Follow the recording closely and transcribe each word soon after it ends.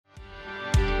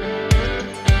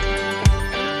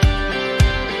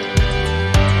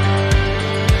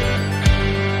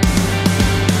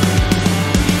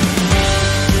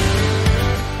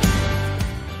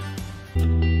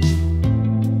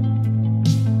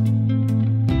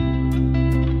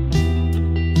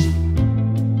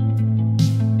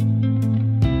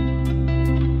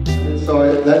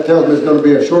that tells me it's going to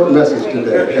be a short message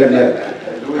today. Amen.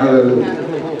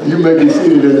 Hallelujah. You may be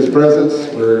seated in His presence.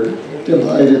 We're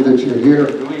delighted that you're here.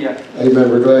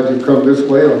 Amen. We're glad you've come this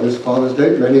way on this Father's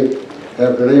Day. Many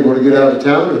have been able to get out of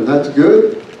town, and that's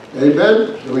good.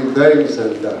 Amen. Doing things,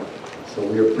 and so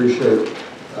we appreciate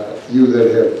you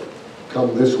that have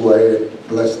come this way, and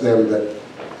bless them that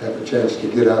have a chance to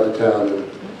get out of town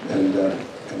and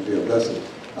be a blessing.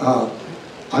 I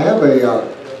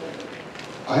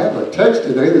have a text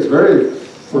today that's very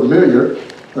familiar,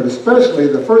 but especially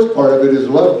the first part of it is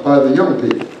loved by the young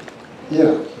people.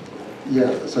 Yeah.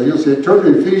 So you'll see, turn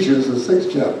to Ephesians, the 6th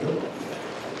chapter.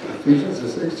 Ephesians, the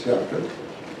 6th chapter.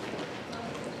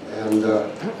 And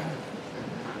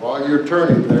while you're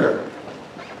turning there,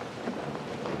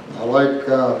 I like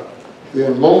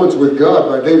in Moments with God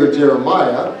by David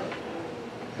Jeremiah.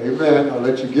 Amen. I'll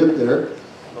let you get there.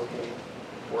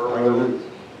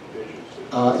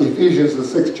 Ephesians, the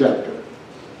 6th chapter.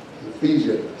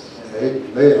 Ephesians.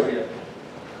 Amen.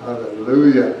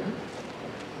 Hallelujah.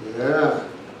 Yeah.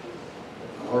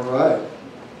 All right.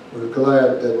 We're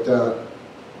glad that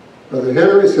Brother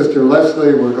Henry, Sister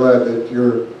Leslie, we're glad that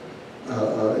you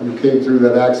came through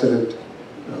that accident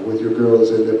with your girls,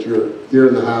 and that you're here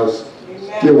in the house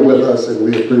still with us, and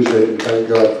we appreciate and thank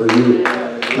God for you.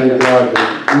 Thank God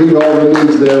to meet all the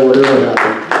needs there, whatever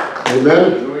happened.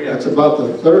 Amen. That's about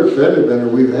the third fender bender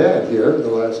we've had here the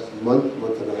last month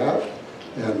and a half.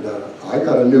 And I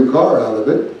got a new car out of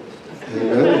it.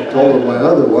 Amen. I totaled my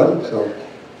other one. So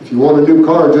if you want a new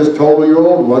car, just total your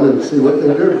old one and see what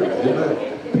they do.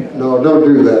 Amen. No, don't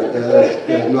do that.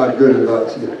 That's not good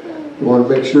advice. You want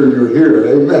to make sure you're here.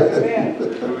 Amen.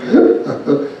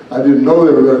 I didn't know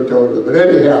they were going to total it. But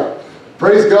anyhow,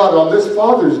 praise God on this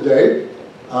Father's Day,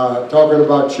 talking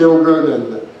about children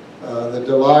and the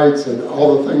delights and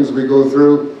all the things we go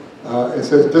through. It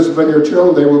says, discipline your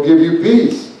children, they will give you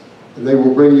peace, and they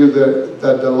will bring you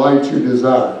that delight you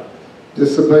desire.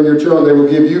 Discipline your children, they will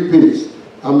give you peace.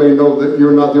 How many know that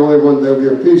you're not the only one they'll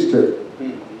give peace to?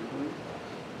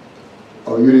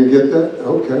 Oh, you didn't get that?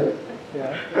 Okay.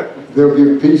 They'll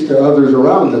give peace to others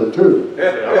around them too.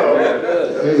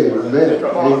 Amen.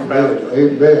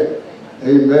 Amen.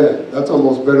 Amen. That's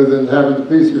almost better than having the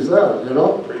peace yourself, you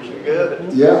know? Preaching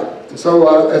good. Yeah.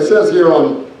 So it says here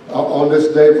on this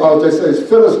day, Father's Day, says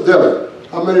Phyllis Diller.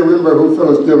 How many remember who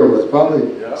Phyllis Diller was?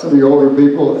 Probably some of you older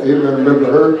people. Amen.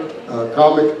 Remember her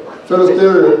comic. Phyllis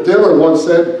Diller once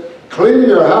said, cleaning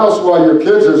your house while your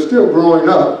kids are still growing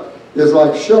up is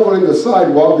like shoveling the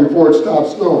sidewalk before it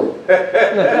stops snowing.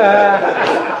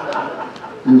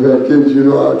 You've had kids, you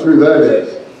know how true that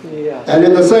is. Yeah. And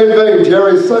in the same vein,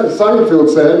 Jerry Seinfeld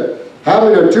said,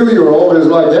 having a 2-year-old is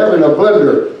like having a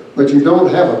blender, but you don't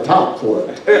have a top for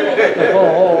it.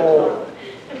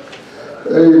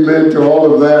 Amen to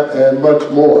all of that and much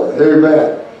more.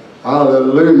 Amen.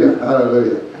 Hallelujah.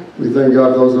 Hallelujah. We thank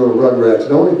God those little rugrats,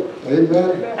 don't we?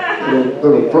 Amen.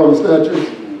 Little crumb snatchers.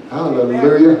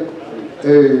 Hallelujah.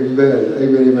 Amen.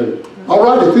 Amen. Amen. All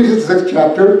right, Ephesians 6th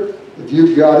chapter. If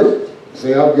you've got it,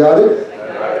 say I've got it.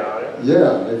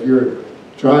 Yeah, if you're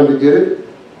trying to get it,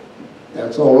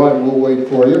 that's all right. We'll wait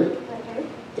for you.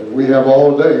 And we have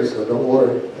all day, so don't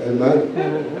worry. Amen.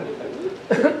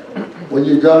 When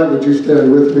you got it, would you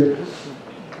stand with me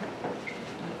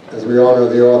as we honor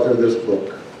the author of this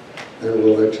book? And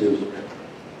we'll let you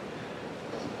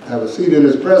have a seat in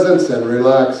His presence and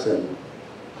relax and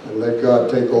let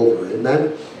God take over.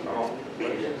 Amen?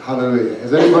 Hallelujah.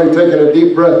 Has anybody taken a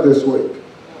deep breath this week?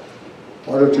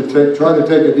 Why don't you try to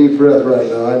take a deep breath right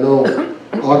now? I know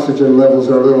oxygen levels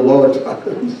are a little low at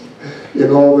times in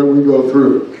all that we go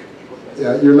through.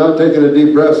 Yeah, you're not taking a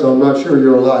deep breath, so I'm not sure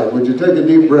you're alive. Would you take a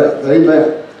deep breath?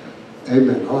 Amen.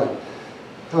 Amen. All right.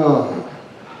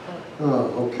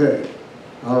 Okay.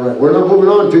 All right. We're not moving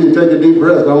on until you take a deep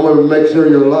breath. I want to make sure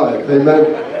you're alive. Amen.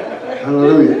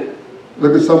 Hallelujah.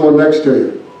 Look at someone next to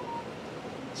you.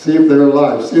 See if they're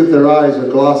alive. See if their eyes are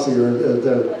glossy or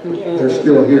they're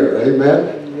still here. Amen?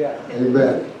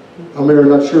 Amen. How many are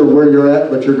not sure where you're at,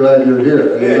 but you're glad you're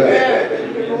here? Amen.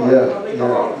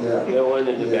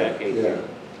 Yeah.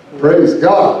 Praise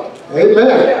God.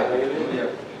 Amen.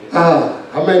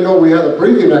 How many know we had a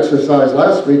breathing exercise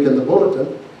last week in the bulletin?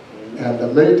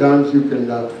 And many times you can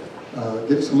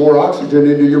get some more oxygen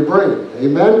into your brain.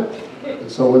 Amen?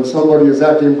 And so when somebody is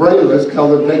acting brainless, tell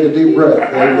them take a deep breath.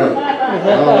 Amen.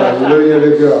 Hallelujah to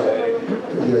God.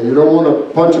 Yeah, you don't want to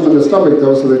punch them in the stomach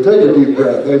though, so they take a deep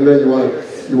breath. Amen.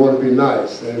 You want to be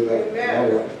nice. Amen. All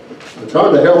right. I'm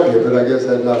trying to help you, but I guess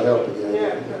that's not helping you.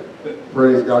 Amen.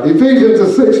 Praise God. Ephesians, the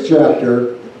 6th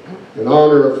chapter, in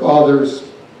honor of fathers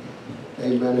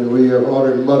Amen. And we have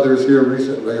honored mothers here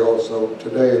recently also.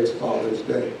 Today it's Father's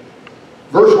Day.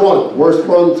 Verse 1, verse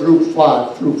 1 through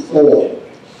 5 through 4.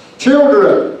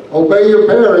 Children, obey your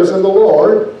parents in the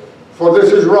Lord, for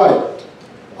this is right.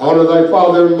 Honor thy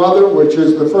father and mother, which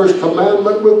is the first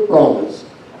commandment with promise.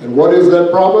 And what is that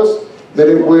promise? That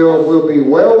it will be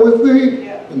well with thee,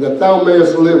 and that thou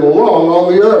mayest live long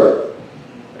on the earth.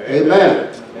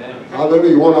 Amen. Hallelujah.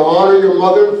 You want to honor your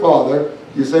mother and father.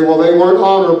 You say, well, they weren't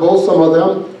honorable, some of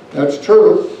them. That's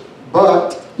true.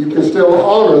 But you can still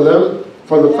honor them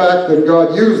for the fact that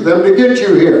God used them to get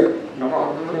you here.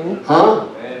 Huh?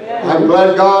 I'm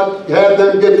glad God had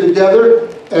them get together,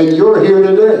 and you're here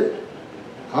today.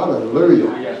 Hallelujah.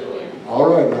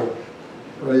 All right now.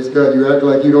 Praise God. You act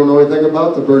like you don't know anything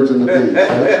about the birds and the bees.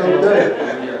 That's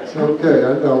okay. It's okay,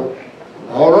 I know.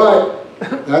 All right.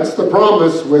 That's the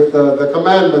promise with the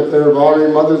commandment there of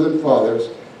honoring mothers and fathers.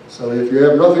 So if you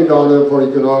have nothing to honor them for,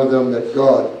 you can honor them that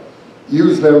God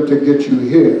used them to get you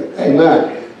here.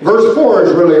 Amen. Verse 4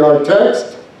 is really our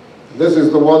text. This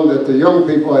is the one that the young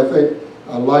people, I think,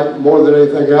 like more than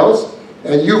anything else.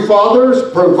 And you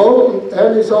fathers, provoke,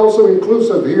 and it's also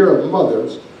inclusive here of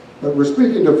mothers, but we're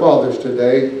speaking to fathers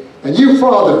today. And you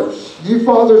fathers,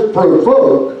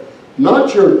 provoke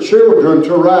not your children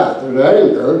to wrath and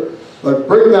anger, but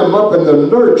bring them up in the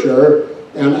nurture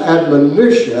and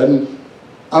admonition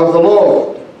of the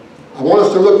Lord. I want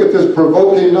us to look at this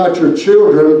provoking not your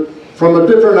children from a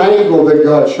different angle that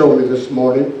God showed me this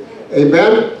morning.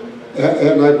 Amen?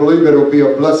 And I believe it'll be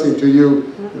a blessing to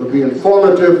you. It'll be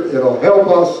informative. It'll help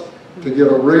us to get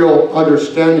a real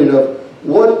understanding of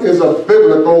what is a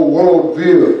biblical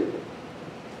worldview.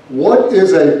 What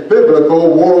is a biblical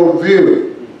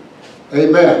worldview?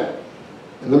 Amen.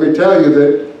 And let me tell you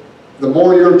that the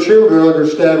more your children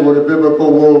understand what a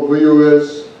biblical worldview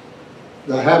is,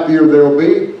 the happier they'll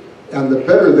be and the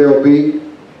better they'll be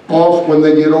off when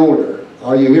they get older.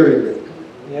 Are you hearing me?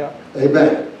 Yeah.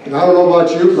 Amen. And I don't know about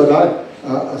you, but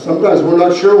sometimes we're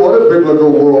not sure what a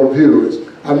biblical worldview is.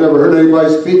 I've never heard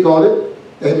anybody speak on it.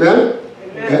 Amen?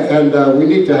 Amen. And we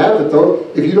need to have it, though.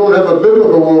 If you don't have a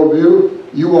biblical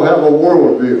worldview, you will have a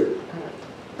worldview.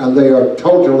 And they are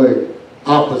totally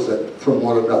opposite from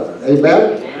one another.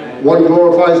 Amen? Amen. One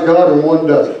glorifies God and one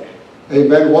doesn't.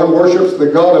 Amen? One worships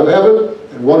the God of heaven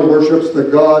and one worships the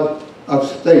God of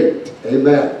state.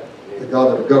 Amen? The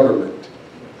God of government.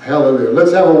 Hallelujah.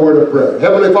 Let's have a word of prayer.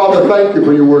 Heavenly Father, thank you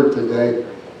for your word today.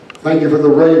 Thank you for the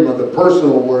rhema, the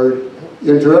personal word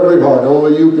into every heart.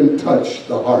 Only you can touch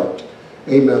the heart.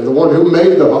 Amen. The one who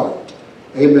made the heart.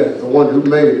 Amen. The one who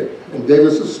made it and gave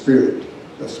us the Spirit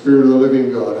of the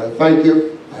living God. I thank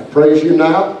you. I praise you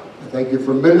now. I thank you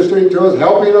for ministering to us,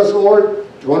 helping us, Lord,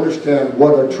 to understand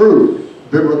what a true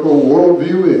biblical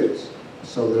worldview is,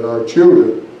 so that our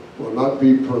children will not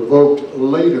be provoked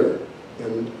later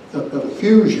in the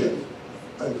confusion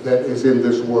that is in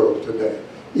this world today.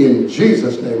 In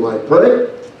Jesus' name I pray.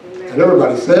 Amen. And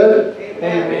everybody said,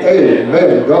 Amen.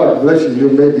 Amen. God bless you. You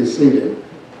may be seated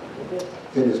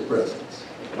in His presence.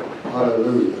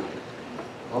 Hallelujah.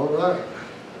 All right.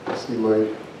 I see my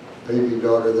baby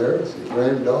daughter there. I see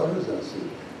granddaughters. I see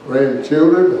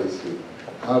grandchildren. I see,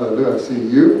 hallelujah. I see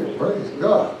you. Praise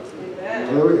God. Amen.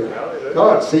 Hallelujah.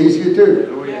 God sees you too.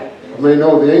 Hallelujah. I may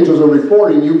know the angels are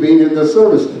recording you being in the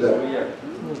service today.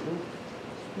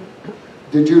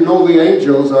 Did you know the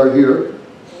angels are here?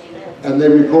 And they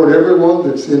record everyone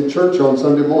that's in church on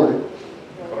Sunday morning.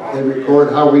 They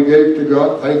record how we gave to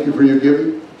God. Thank you for your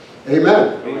giving.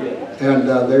 Amen. And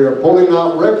they are pulling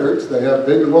out records. They have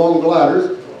big, long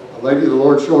ladders. The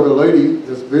Lord showed a lady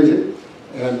this vision.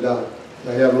 And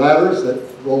they have ladders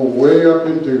that go way up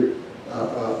into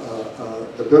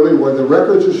the building where the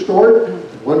records are stored.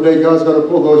 One day God's going to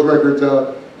pull those records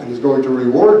out and He's going to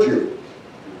reward you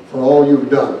for all you've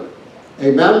done.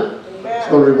 Amen? He's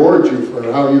going to reward you for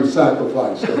how you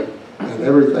sacrificed and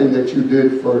everything that you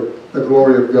did for the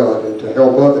glory of God and to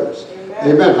help others.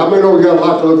 Amen. How many know we got a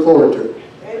lot to look forward to?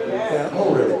 Amen.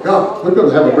 Glory to God. We're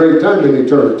going to have a great time in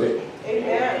eternity.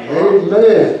 Amen.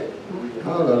 Amen.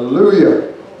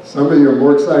 Hallelujah. Some of you are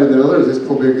more excited than others. It's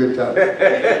going to be a good time.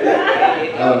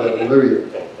 Hallelujah.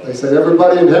 They said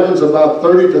everybody in heaven's about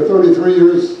 30 to 33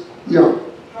 years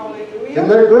young. Hallelujah. Isn't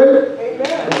that great?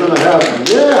 Amen. We're going to have them.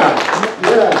 Yeah.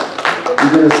 Yeah.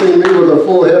 You're going to see me with a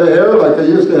full head of hair like I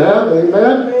used to have. Amen.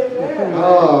 Amen.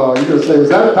 Oh, you're going to say, is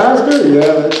that Pastor?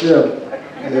 Yeah, that's him.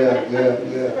 Yeah.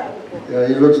 Yeah,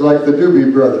 he looks like the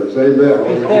Doobie Brothers. Amen.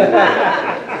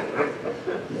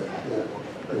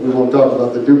 We won't talk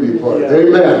about the Doobie part.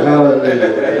 Amen.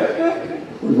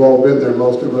 Hallelujah. We've all been there.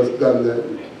 Most of us done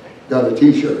that. Got a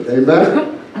t-shirt.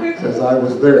 Amen. Says I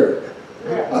was there.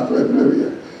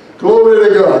 Hallelujah. Glory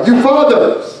to God. You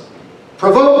fathers,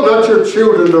 provoke not your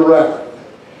children to wrath.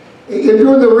 In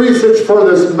doing the research for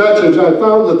this message, I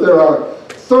found that there are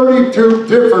 32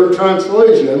 different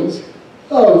translations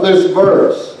of this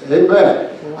verse. Amen.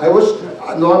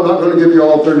 No, I'm not going to give you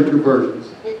all 32 versions.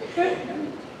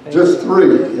 Just 3,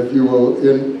 if you will,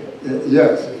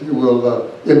 if you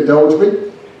will indulge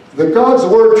me. The God's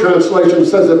Word translation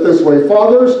says it this way: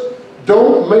 fathers,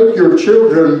 don't make your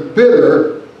children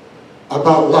bitter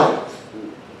about life.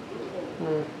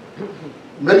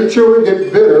 Many children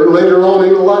get bitter later on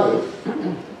in life.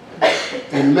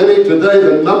 And many today,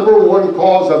 the #1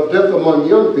 cause of death among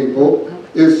young people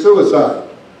is suicide.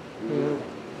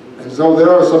 And so there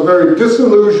are some very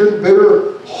disillusioned,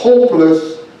 bitter,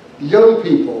 hopeless young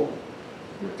people,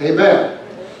 amen,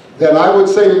 that I would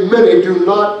say many do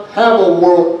not have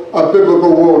a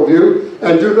biblical worldview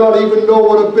and do not even know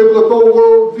what a biblical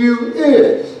worldview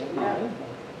is.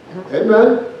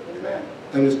 Amen?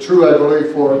 And it's true, I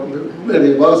believe, for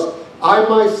many of us. I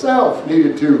myself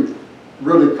needed to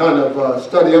really kind of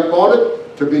study up on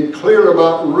it to be clear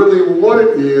about really what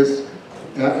it is,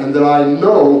 and that I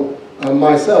know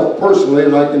myself personally,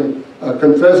 and I can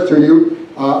confess to you,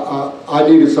 I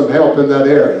needed some help in that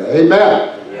area. Amen.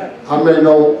 I may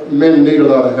know men need a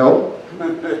lot of help.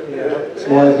 That's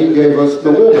why he gave us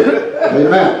the woman.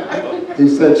 Amen. He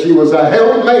said she was a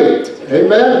helpmate.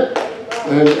 Amen.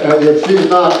 And if she's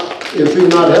not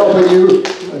helping you,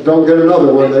 don't get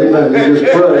another one. Amen. You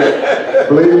just pray.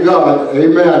 Believe God.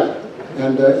 Amen.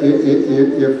 And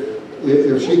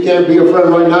if she can't be a friend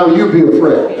right now, you be a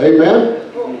friend. Amen.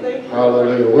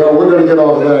 Hallelujah. Well, we're going to get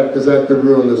off of that because that could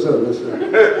ruin the service.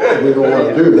 We don't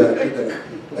want to do that today.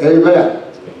 Amen.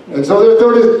 And so there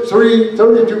are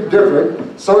 32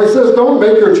 different. So he says, don't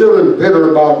make your children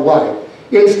bitter about life.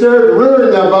 Instead,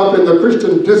 rearing them up in the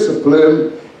Christian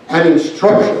discipline and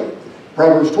instruction.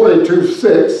 Proverbs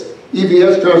 22:6,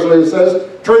 EVS translation says,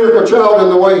 train up a child in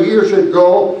the way he or she should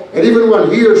go, and even when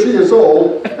he or she is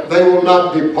old, they will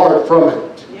not depart from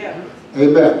it. Yeah.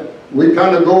 Amen. We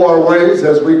kind of go our ways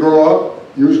as we grow up,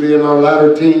 usually in our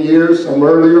latter teen years, some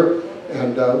earlier,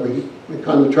 and we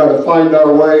kind of try to find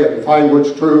our way and find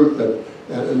what's truth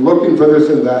and looking for this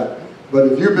and that. But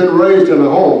if you've been raised in a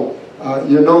home,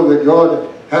 you know that God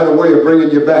had a way of bringing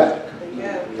you back.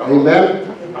 Yeah. Amen?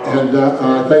 And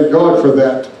I thank God for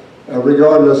that,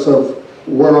 regardless of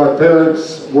where our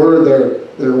parents were,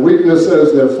 their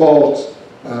weaknesses, their faults.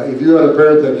 If you had a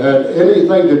parent that had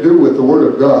anything to do with the Word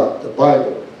of God, the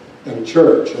Bible, and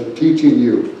church, and teaching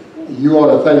you, you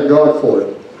ought to thank God for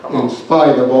it, in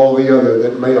spite of all the other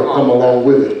that may have come along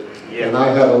with it. Yeah. And I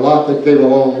had a lot that came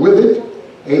along with it.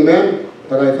 Amen?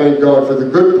 But I thank God for the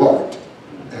good part.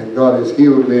 And God has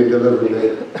healed me and delivered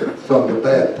me from the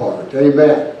bad part.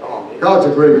 Amen. God's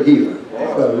a great healer.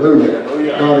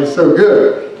 Hallelujah. God is so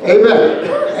good. Amen.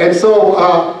 And so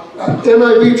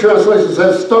NIV translation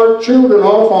says, start children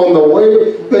off on the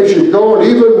way they should go, and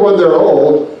even when they're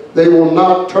old, they will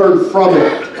not turn from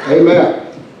it. Amen.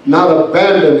 Not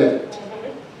abandon it.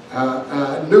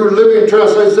 New Living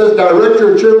Translation says, direct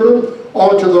your children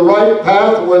onto the right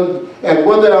path, and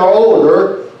when they are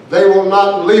older, they will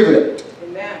not leave it.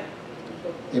 Amen.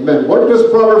 Amen. What does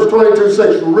Proverbs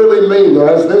 22:6 really mean, though,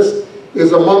 as this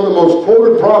is among the most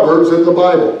quoted Proverbs in the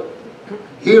Bible?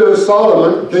 Here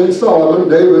Solomon, King Solomon,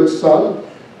 David's son,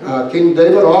 King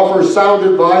David offers sound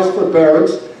advice for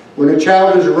parents. When a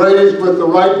child is raised with the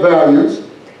right values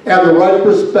and the right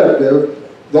perspective,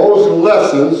 those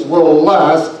lessons will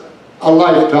last a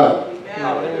lifetime.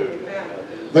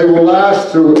 Amen. They will last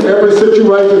through every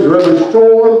situation, through every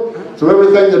storm, through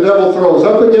everything the devil throws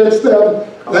up against them.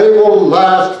 They will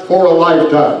last for a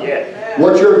lifetime. Yes.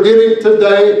 What you're getting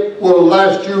today will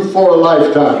last you for a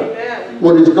lifetime. Amen.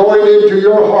 What is going into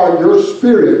your heart, your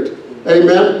spirit,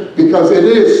 amen, because it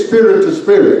is spirit to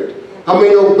spirit. How many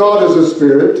know God is a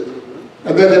spirit?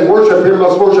 And then they worship Him,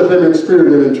 must worship Him in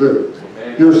spirit and in truth.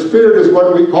 Amen. Your spirit is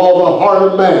what we call the heart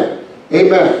of man.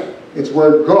 Amen. It's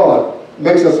where God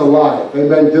makes us alive.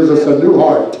 Amen. Gives us a new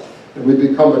heart. And we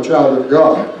become a child of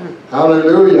God.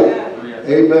 Hallelujah.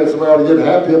 Amen. So we ought to get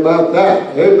happy about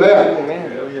that. Amen. Amen.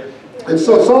 And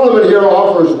so Solomon here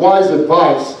offers wise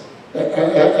advice.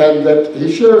 And that he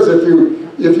shares if you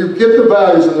get the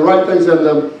values and the right things in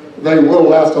them, they will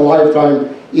last a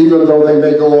lifetime, even though they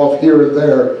may go off here and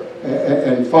there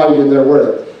and finding their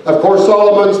way. Of course,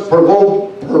 Solomon's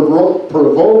proverbial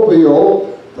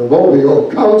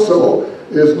counsel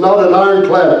is not an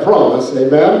ironclad promise.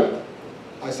 Amen?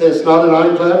 I say it's not an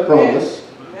ironclad promise.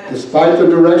 Despite the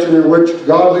direction in which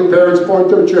godly parents point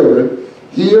their children,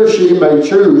 he or she may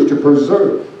choose to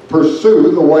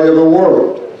pursue the way of the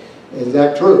world. Is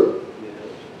that true?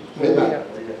 Amen.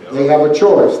 They have a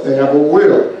choice. They have a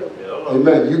will.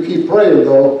 Amen. You keep praying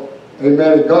though.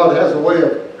 Amen. And God has a way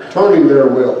of turning their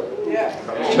will.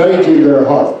 Changing their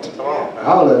heart.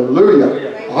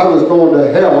 Hallelujah. I was going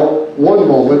to hell one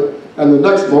moment, and the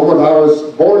next moment I was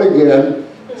born again.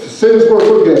 Sins were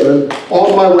forgiven,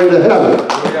 on my way to heaven.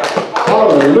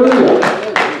 Hallelujah.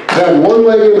 Had one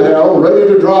leg in hell, ready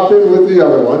to drop in with the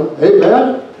other one.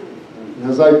 Amen. And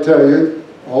as I tell you,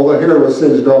 all the hair was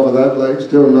singed off of that leg,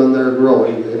 still none there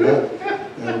growing. Amen.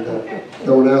 And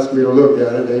don't ask me to look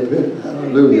at it. Amen.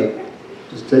 Hallelujah.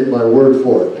 Just take my word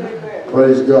for it.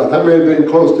 Praise God. How many have been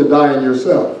close to dying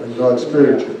yourself and God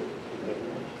spared you?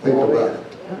 Think about it.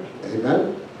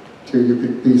 Amen. Till you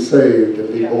could be saved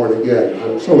and be born again.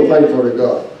 I'm so thankful to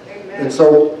God. And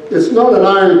so it's not an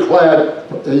ironclad,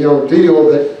 deal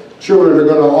that children are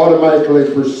going to automatically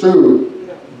pursue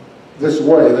this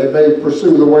way. They may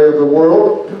pursue the way of the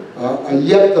world,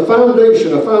 yet a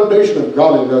foundation of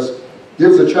godliness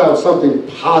gives a child something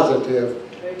positive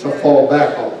to fall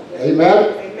back on.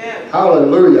 Amen? Amen.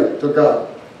 Hallelujah to God.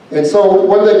 And so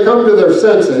when they come to their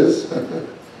senses,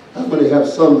 how many have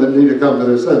some that need to come to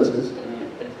their senses?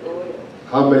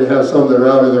 How many have some that are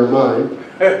out of their mind?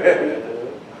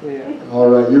 All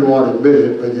right, you don't want to admit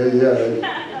it, but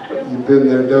yeah, you've been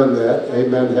there, done that.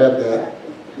 Amen, had that.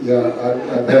 Yeah,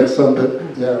 I've had some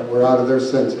that, were out of their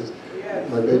senses.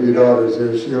 My baby daughter's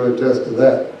here, she'll attest to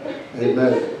that.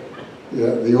 Amen.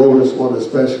 Yeah, the oldest one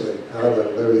especially.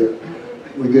 Hallelujah.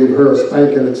 We gave her a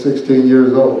spanking at 16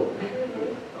 years old.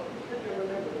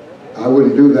 I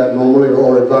wouldn't do that normally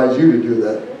or advise you to do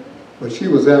that. But she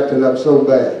was acting up so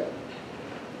bad.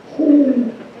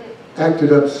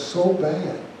 Acted up so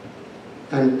bad.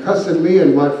 And cussing me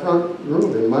in my front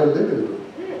room, in my living room.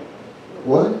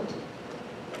 What?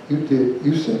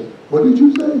 You said, what did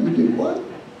you say? You did what?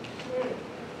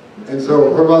 And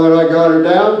so her mother and I got her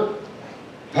down,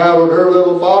 paddled her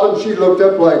little bottom. She looked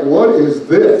up like, what is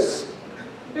this?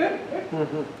 Well,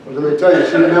 let me tell you,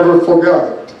 she never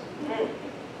forgot it.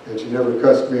 And she never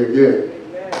cussed me again.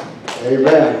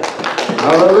 Amen.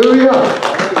 Hallelujah.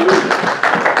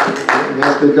 And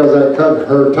that's because I cut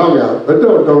her tongue out. But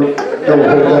don't hold that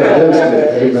against me.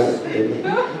 Amen.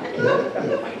 Amen.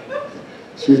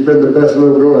 She's been the best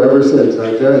little girl ever since,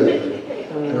 I tell you.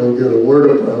 I don't get a word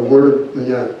of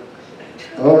yeah.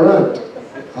 All right.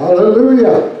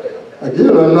 Hallelujah.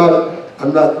 Again,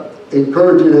 I'm not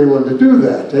encouraging anyone to do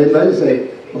that. Amen. You say,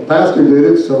 well, Pastor did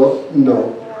it, so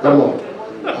no. Come on.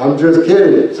 I'm just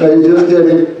kidding. Say, he's just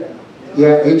kidding.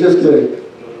 Yeah, he's just kidding.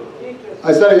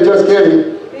 I said he's just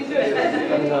kidding.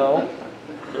 No.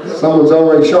 Someone's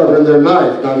already sharpened their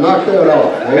knife. Now knock that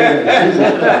off. Amen.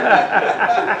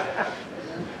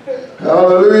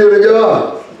 Hallelujah to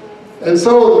God. And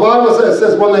so the Bible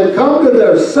says when they come to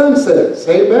their senses,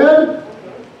 amen?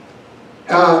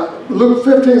 Luke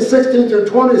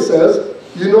 15:16-20 says,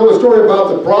 you know the story about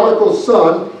the prodigal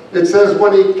son. It says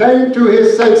when he came to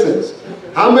his senses.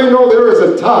 How many know there is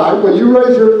a time when you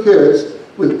raise your kids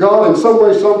with God in some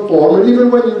way, some form, and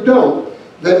even when you don't,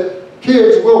 that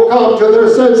kids will come to their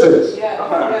senses.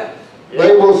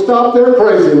 They will stop their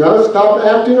craziness, stop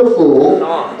acting a fool.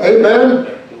 Amen.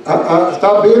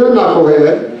 Stop being a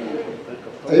knucklehead.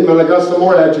 Amen. I got some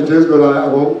more adjectives, but I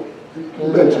won't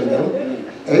mention them.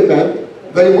 Amen.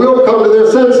 They will come to their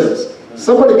senses.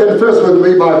 Somebody confess with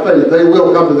me by faith. They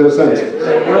will come to their senses.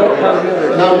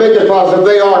 Now make it positive.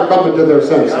 They are coming to their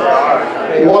senses.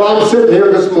 While I'm sitting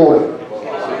here this morning,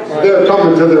 they're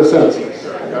coming to their senses.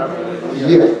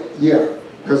 Yeah.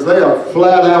 Because they are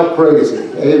flat out crazy.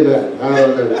 Amen.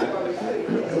 Hallelujah.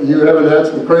 You haven't had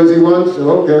some crazy ones?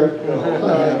 Okay.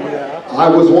 I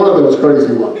was one of those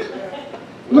crazy ones.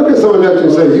 Look at someone next to you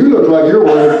and say, you look like you're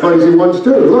one of the crazy ones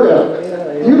too. Look at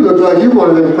them. You look like you're one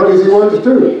of them crazy ones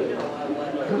too.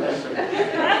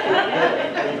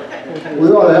 We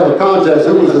ought to have a contest.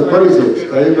 Who was the craziest?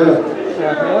 Amen.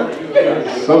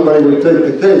 Somebody would take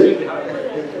the cake.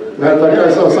 Matter of fact,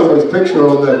 I saw somebody's picture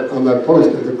on that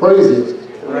poster, the craziest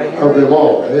of them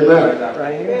all. Amen.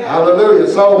 Hallelujah.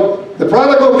 So the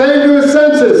prodigal came to his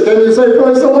senses. Can you say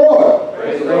praise the Lord?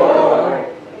 Praise the Lord.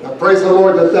 Now praise the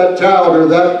Lord that child or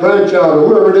that grandchild or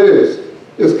whoever it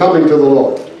is coming to the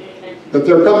Lord. That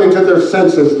they're coming to their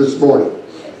senses this morning.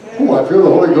 Oh, I feel the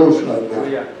Holy Ghost right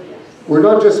now. We're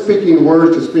not just speaking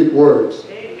words to speak words.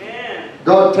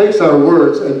 God takes our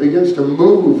words and begins to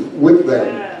move with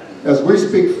them. As we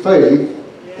speak faith,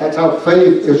 that's how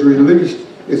faith is released.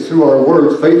 It's through our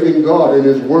words. Faith in God and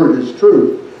His Word is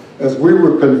true. As we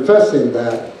were confessing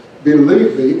that,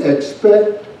 believe me,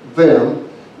 expect them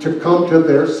to come to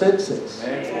their senses.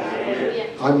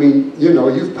 I mean, you know,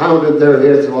 you've pounded their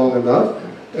heads long enough.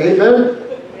 Amen?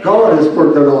 God is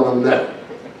working on them now.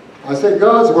 I said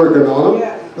God's working on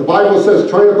them. The Bible says,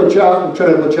 train up a child and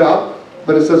train up a child.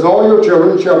 But it says, all your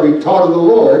children shall be taught of the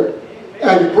Lord,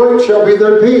 and great shall be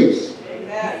their peace.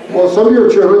 Well, some of your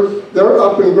children, they're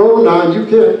up and grown now, and you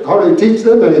can't hardly teach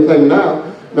them anything now.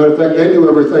 Matter of fact, they knew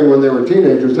everything when they were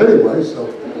teenagers anyway, so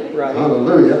right.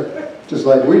 Hallelujah. Just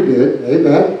like we did.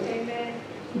 Amen. Amen.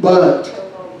 But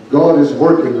God is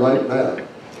working right now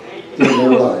in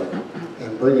their life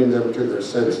and bringing them to their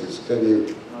senses. Can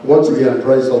you once again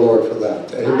praise the Lord for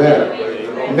that?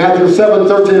 Amen. Matthew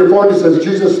 7:13 and 14 says,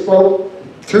 Jesus spoke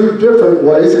two different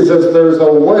ways. He says, there's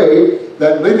a way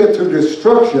that leadeth to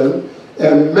destruction,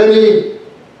 and many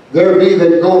there be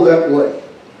that go that way.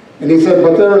 And he said,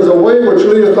 but there is a way which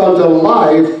leadeth unto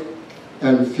life,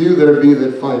 and few there be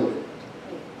that find it.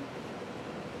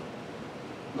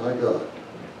 My God.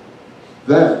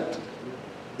 That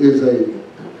is a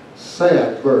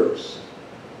sad verse.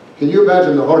 Can you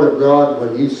imagine the heart of God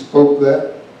when he spoke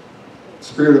that?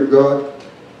 Spirit of God?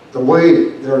 The way,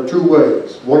 there are two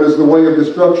ways. One is the way of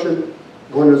destruction.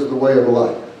 One is the way of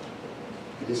life.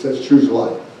 And he says, choose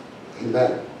life.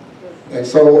 Amen. And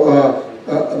so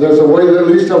there's a way that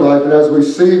leads to life. And as we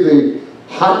see the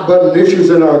hot button issues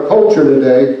in our culture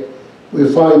today,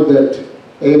 we find that,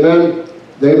 amen,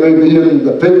 they may be in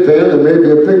the pig pen. There may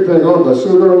be a pig pen on, but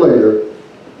sooner or later,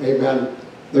 amen,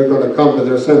 they're going to come to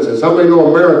their senses. How many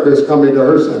know America is coming to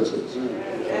her senses?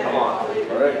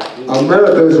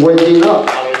 America is waking up.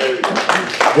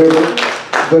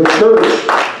 The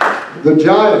church, the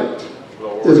giant,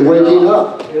 is waking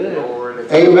up.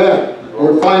 Amen.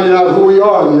 We're finding out who we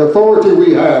are and the authority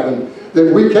we have, and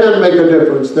that we can make a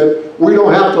difference, that we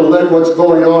don't have to let what's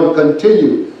going on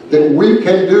continue, that we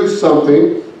can do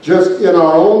something just in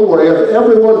our own way. If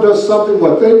everyone does something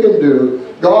what they can do,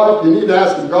 God, you need to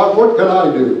ask God, what can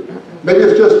I do? Maybe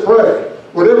it's just pray.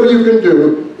 Whatever you can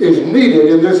do is needed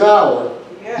in this hour.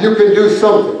 You can do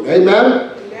something. Amen?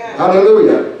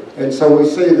 Hallelujah. And so we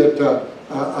see that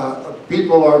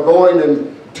people are going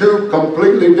in two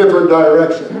completely different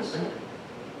directions.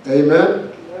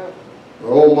 Amen?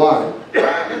 Oh my.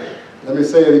 Let me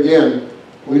say it again.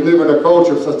 We live in a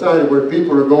culture, society, where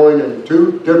people are going in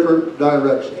two different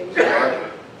directions.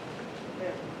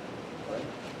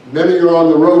 Many are on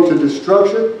the road to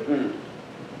destruction,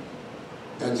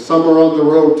 and some are on the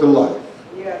road to life.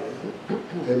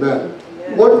 Amen.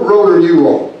 What road are you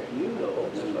on?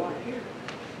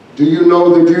 Do you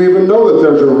know that you even know that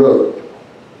there's a road?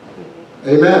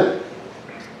 Amen.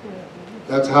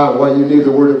 That's why you need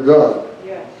the Word of God.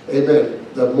 Amen.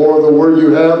 The more of the Word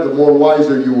you have, the more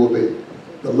wiser you will be.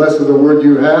 The less of the Word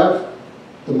you have,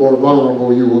 the more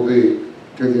vulnerable you will be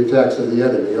to the attacks of the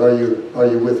enemy. Are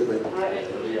you with me?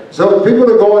 So people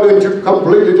are going into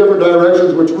completely different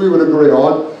directions, which we would agree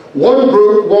on. One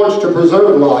group wants to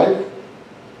preserve life,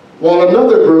 while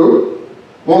another group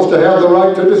wants to have the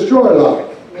right to destroy life.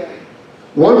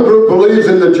 One group believes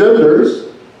in the genders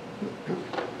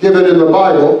given in the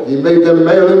Bible. He made them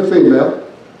male and female,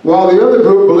 while the other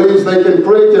group believes they can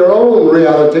create their own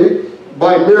reality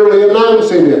by merely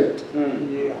announcing it.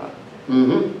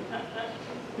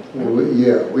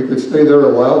 Yeah, we could stay there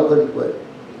a while, couldn't we?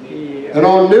 And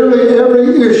on nearly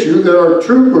every issue, there are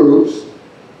two groups,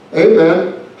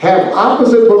 amen, have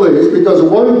opposite beliefs, because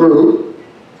one group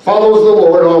follows the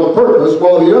Lord on purpose,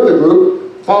 while the other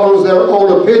group follows their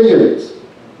own opinions,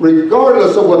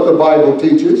 regardless of what the Bible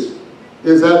teaches.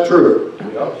 Is that true?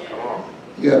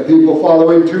 You have people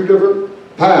following two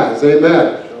different paths,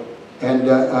 amen. And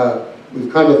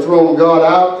we've kind of thrown God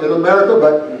out in America,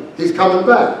 but he's coming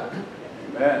back.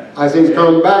 Amen. I say he's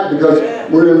coming back because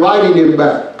we're inviting him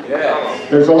back. Yes.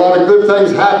 There's a lot of good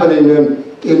things happening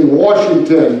in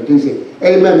Washington, D.C.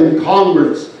 Amen. In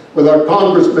Congress, with our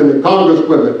congressmen and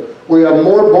congresswomen. We have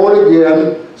more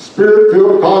born-again,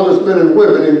 spirit-filled congressmen and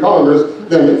women in Congress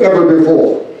than ever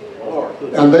before.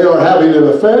 And they are having an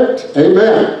effect.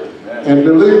 Amen. And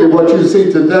believe me, what you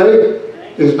see today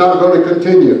is not going to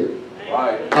continue.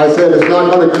 I said it's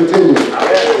not going to continue.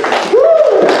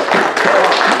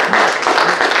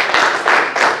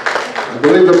 I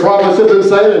believe the prophets have been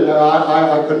saying, and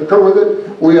I concur with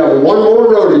it, we have one more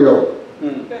rodeo.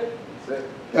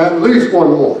 At least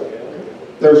one more.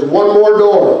 There's one more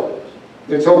door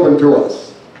that's open to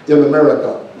us in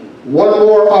America. One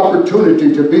more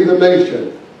opportunity to be the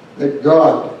nation that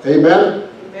God, amen,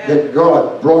 that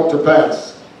God brought to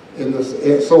pass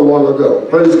so long ago.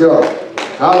 Praise God.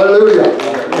 Hallelujah.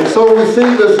 And so we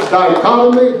see this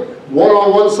dichotomy, one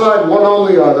on one side, one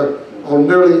on the other, on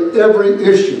nearly every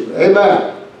issue.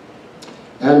 Amen.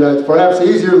 And it's perhaps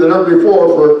easier than ever before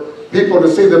people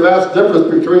to see the vast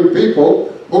difference between people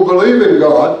who believe in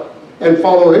God and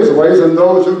follow His ways and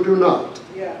those who do not.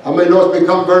 Yeah. I mean, it's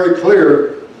become very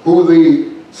clear who the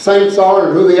saints are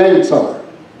and who the ain'ts are.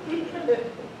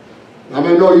 I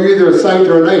mean, no, you're either a saint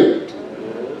or an ain't.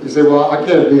 You say, well, I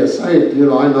can't be a saint. You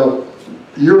know, I know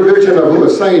your vision of who a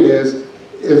saint is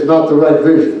not the right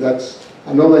vision.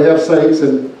 I know they have saints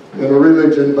in a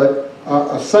religion, but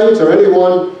a saint are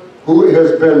anyone who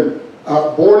has been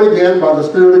born again by the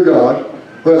Spirit of God,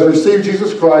 who has received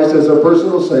Jesus Christ as their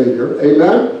personal Savior.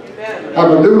 Amen? Amen.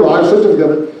 Have a new life since they've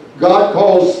given. God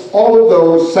calls all of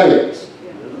those saints.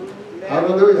 Amen.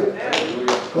 Hallelujah. Amen.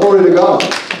 Glory to God.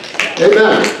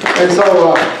 Amen. And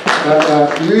so,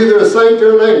 you're either a saint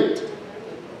or an ain't.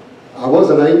 I was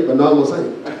an ain't, but now I'm a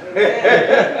saint.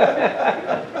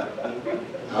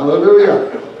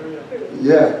 Hallelujah.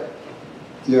 Yeah.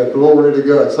 Yeah, glory to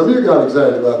God. Some of you got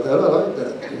excited about that. I like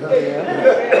that.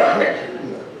 Yeah.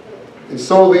 And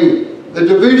so the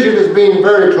division is being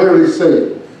very clearly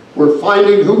seen. We're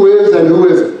finding who is and who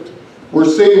isn't. We're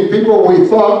seeing people we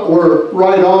thought were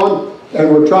right on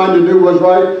and we're trying to do what's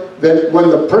right, that when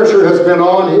the pressure has been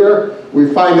on here,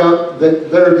 we find out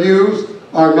that their views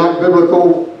are not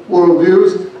biblical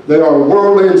worldviews. They are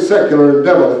worldly and secular and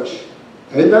devilish.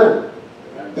 Amen.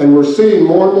 And we're seeing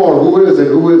more and more who is and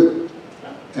who isn't.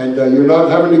 And you're not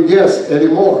having to guess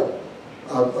anymore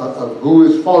of who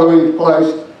is following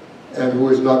Christ and who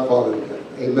is not following Him.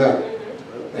 Amen.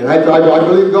 And I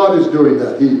believe God is doing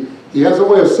that. He has a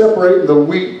way of separating the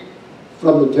wheat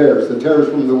from the tares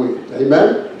from the wheat.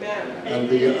 Amen? Amen. And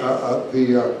good,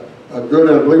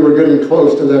 I believe we're getting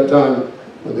close to that time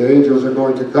when the angels are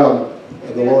going to come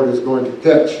and the Lord is going to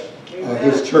catch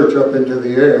His church up into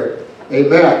the air.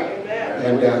 Amen.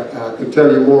 And I can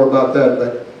tell you more about that,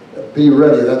 but be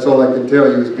ready. That's all I can tell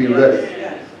you is be ready.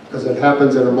 Because it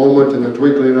happens in a moment, in the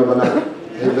twinkling of an eye.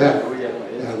 Amen.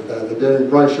 And the dead in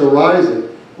Christ shall rise, and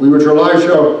we which are alive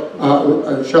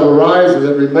shall arise and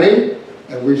that remain,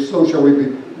 and so shall we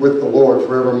be with the Lord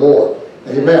forevermore.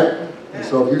 Amen. And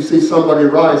so if you see somebody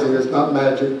rising, it's not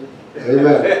magic.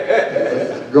 Amen.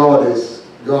 God is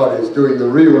doing the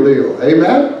real deal.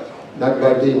 Amen. Not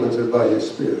by demons, but by His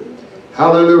Spirit.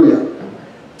 Hallelujah.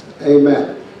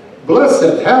 Amen.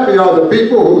 Blessed, happy are the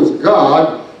people whose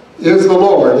God is the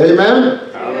Lord. Amen?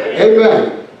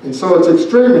 Amen. And so it's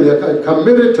extremely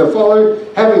committed to following,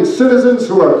 having citizens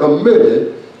who are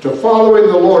committed to following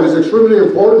the Lord is extremely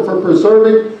important for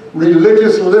preserving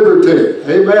religious liberty.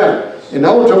 Amen. And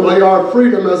ultimately our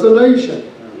freedom as a nation.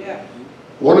 Yeah.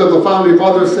 One of the founding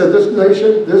fathers said this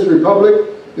nation, this republic,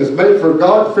 is made for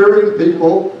God-fearing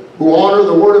people who honor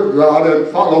the Word of God and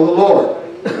follow the Lord.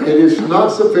 It is not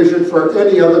sufficient for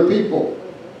any other people.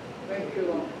 Thank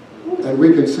you, Lord. And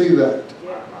we can see that.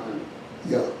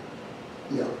 Yeah.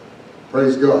 Yeah.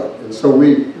 Praise God. And so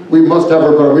we must have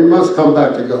our God. We must come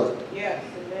back to God. Yes.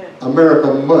 Amen.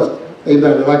 America must.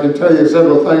 Amen. And I can tell you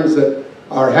several things that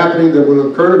are happening that will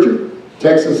encourage you.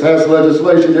 Texas has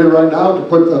legislation in right now to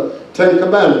put the 10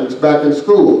 Commandments back in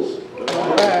schools.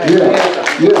 Yeah.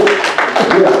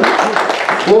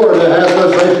 Florida has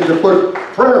legislation to put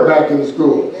prayer back in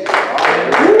schools.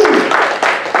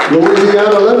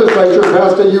 Louisiana legislature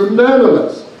passed a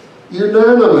unanimous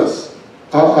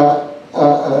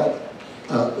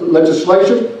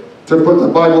legislation to put the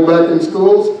Bible back in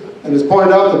schools. And as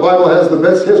pointed out, the Bible has the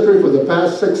best history for the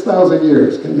past 6,000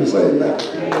 years. Can you say that?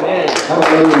 Amen.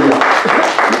 Hallelujah.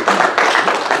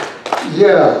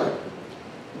 Yeah.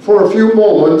 For a few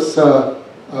moments,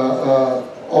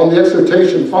 on the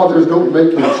exhortation, fathers, don't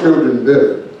make your children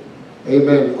bitter.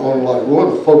 Amen. Online. We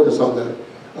want to focus on that.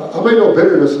 I mean, no,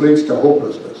 bitterness leads to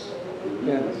hopelessness.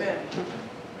 Amen.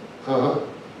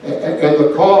 And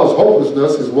the cause,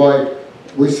 hopelessness, is why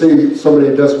we see so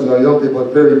many deaths with our young people,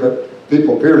 period, but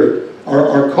people, period.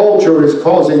 Our culture is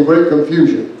causing great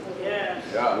confusion. Yeah.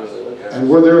 And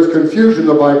where there is confusion,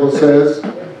 the Bible says,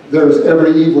 there is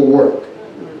every evil work.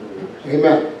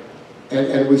 Amen.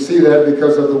 And we see that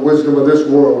because of the wisdom of this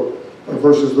world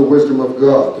versus the wisdom of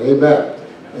God. Amen.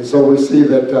 And so we see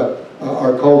that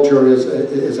our culture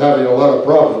is having a lot of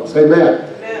problems. Amen.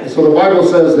 And so the Bible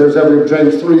says there's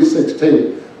James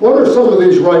 3:16. What are some of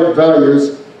these right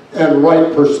values and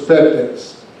right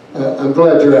perspectives? I'm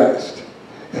glad you asked.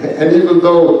 And even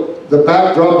though the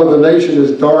backdrop of the nation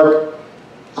is dark,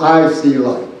 I see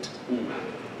light.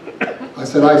 I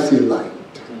said, I see light.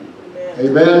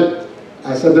 Amen.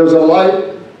 I said, there's a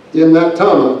light in that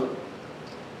tunnel.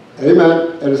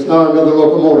 Amen. And it's not another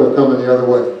locomotive coming the other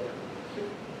way.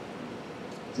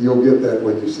 You'll get that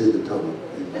when you see the tunnel.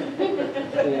 Amen.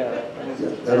 Yeah,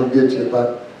 that'll get you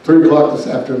about 3 o'clock this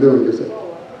afternoon. You say,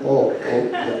 oh,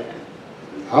 yeah.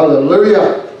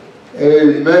 Hallelujah.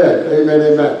 Amen. Amen.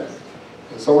 Amen.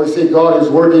 And so we see God is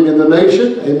working in the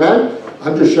nation. Amen.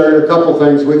 I'm just sharing a couple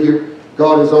things with you.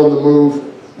 God is on the move,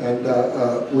 and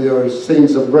we are seeing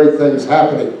some great things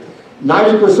happening.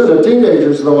 90% of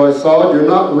teenagers, though I saw, do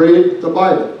not read the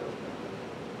Bible.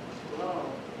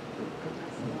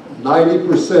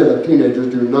 90% of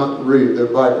teenagers do not read their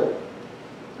Bible,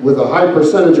 with a high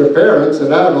percentage of parents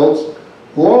and adults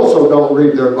who also don't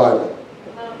read their Bible.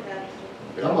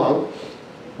 Come on.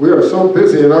 We are so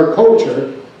busy in our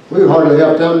culture, we hardly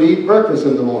have time to eat breakfast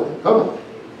in the morning. Come on.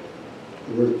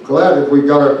 We're glad if we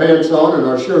got our pants on and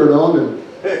our shirt on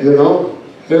and, you know,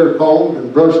 hair combed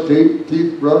and brushed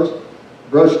teeth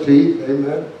brushed teeth.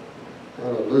 Amen.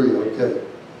 Hallelujah. Okay.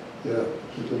 Yeah,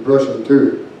 you can brush them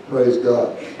too. Praise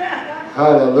God.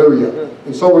 Hallelujah.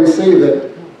 And so we see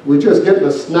that we're just getting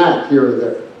a snack here or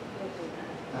there.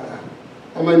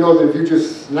 I may know that if you're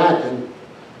just snacking,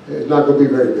 it's not going to be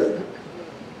very good.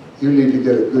 You need to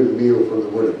get a good meal from the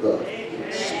Word of God.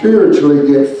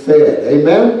 Spiritually get fed.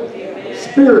 Amen?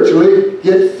 Spiritually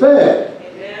get fed.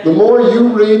 The more you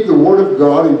read the Word of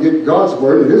God and get God's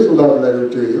Word, His love letter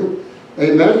to you,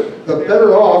 amen, the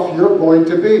better off you're going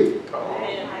to be.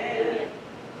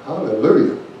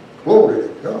 Hallelujah. Glory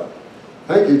to God.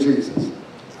 Thank you, Jesus.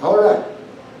 All right.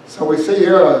 So we see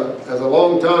here, as a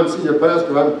long-time senior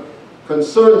pastor, I'm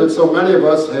concerned that so many of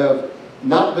us have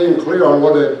not been clear on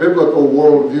what a biblical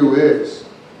worldview is.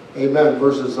 Amen.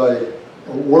 Versus a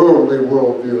worldly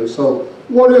worldview. And so,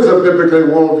 what is a biblical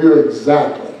worldview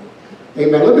exactly?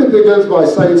 Amen. Let me begin by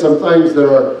saying some things there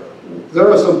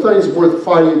are some things worth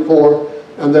fighting for,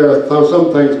 and there are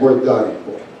some things worth dying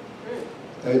for.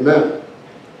 Amen.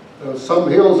 Some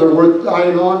hills are worth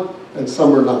dying on, and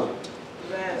some are not.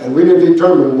 Amen. And we need to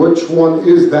determine which one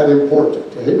is that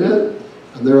important. Amen?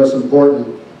 And there are some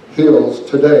important hills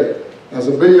today. As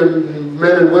 1 billion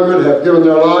men and women have given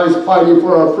their lives fighting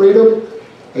for our freedom,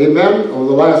 amen, over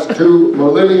the last 2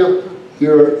 millennia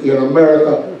here in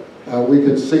America, we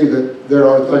can see that there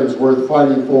are things worth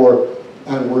fighting for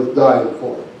and worth dying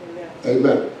for.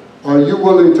 Amen. Are you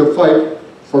willing to fight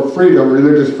for freedom,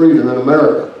 religious freedom in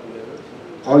America?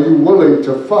 Are you willing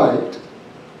to fight,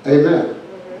 amen,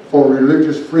 for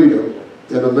religious freedom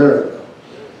in America?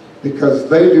 Because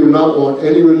they do not want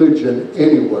any religion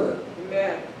anywhere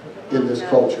in this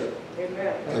culture.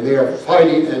 And they are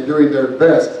fighting and doing their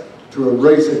best to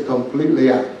erase it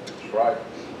completely out. That's right.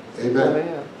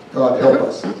 Amen. God help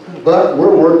us. But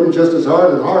we're working just as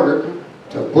hard and harder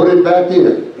to put it back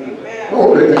in.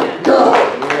 Glory to God.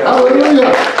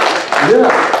 Hallelujah. Yeah,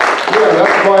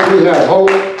 that's why we have hope.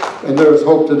 And there is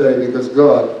hope today because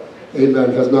God,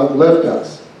 amen, has not left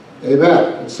us.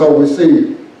 Amen. And so we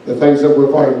see the things that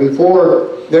we're fighting.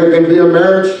 Before there can be a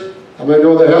marriage, I mean,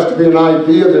 know there has to be an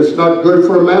idea that it's not good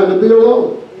for a man to be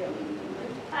alone.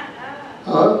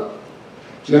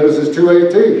 Genesis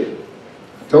 2:18.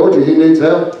 I told you he needs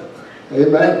help.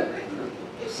 Amen.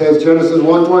 It says Genesis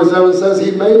 1:27 says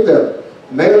he made them,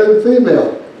 male and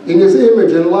female, in his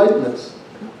image and likeness.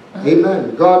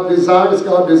 Amen. God designed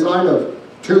of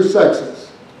 2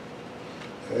 sexes.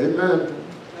 Amen.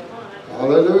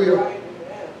 Hallelujah.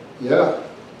 Yeah.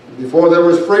 Before there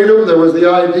was freedom, there was the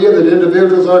idea that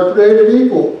individuals are created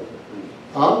equal.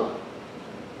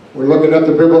 We're looking at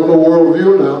the biblical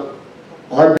worldview now.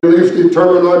 Our beliefs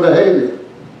determine our behavior.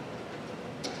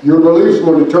 Your beliefs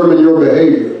will determine your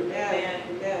behavior.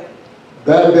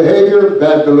 Bad behavior,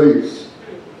 bad beliefs.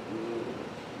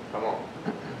 Come on.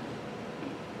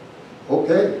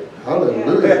 Okay.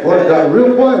 Hallelujah. Boy, it got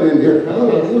real quiet in here.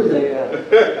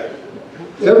 Hallelujah.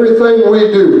 Everything we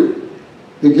do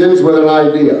begins with an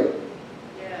idea.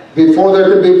 Before there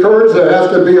can be courage, there has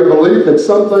to be a belief that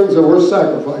some things are worth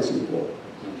sacrificing for.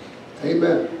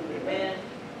 Amen.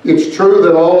 It's true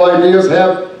that all ideas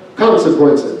have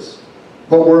consequences,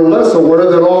 but we're less aware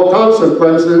that all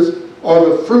consequences are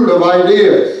the fruit of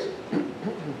ideas.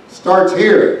 Starts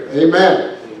here. Amen.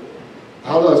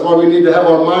 That's why we need to have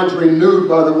our minds renewed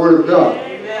by the Word of God.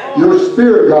 Amen. Your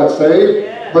spirit got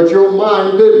saved, but your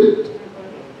mind didn't.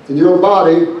 And your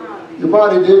body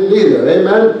didn't either.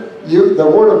 Amen? The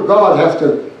Word of God has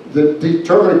to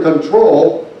determine and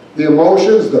control the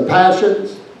emotions, the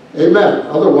passions. Amen.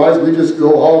 Otherwise, we just go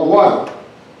hog wild.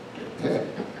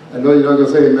 I know you're not going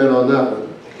to say amen on that one.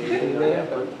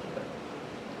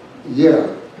 Yeah.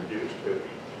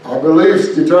 Our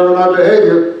beliefs determine our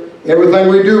behavior. Everything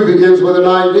we do begins with an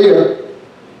idea.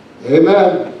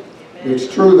 Amen. It's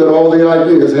true that all the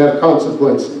ideas have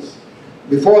consequences.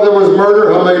 Before there was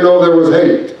murder, how many know there was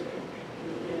hate?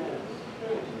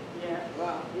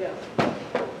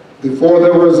 Before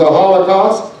there was a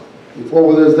Holocaust,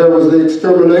 Before there was the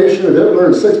extermination of Hitler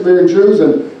and 6 million Jews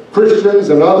and Christians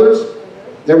and others,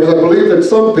 there was a belief that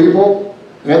some people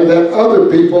and that other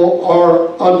people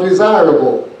are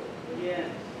undesirable. Yes.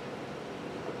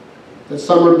 That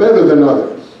some are better than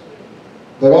others.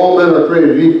 But all men are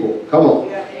created equal. Come on.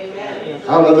 Yeah. Amen.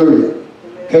 Hallelujah.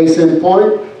 Amen. Case in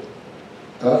point,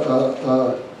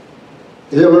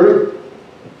 Hillary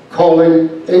calling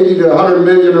 80 to 100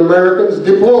 million Americans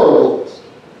deplorables.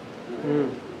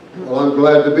 Well, I'm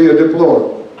glad to be a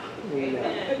deplorable,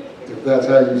 if that's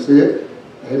how you see it.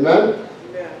 Amen?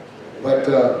 Amen. But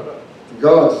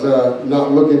God's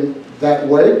not looking that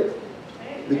way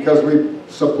because we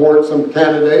support some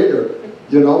candidate or,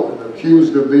 you know,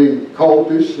 accused of being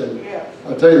cultish. And Yes.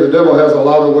 I tell you, the devil has a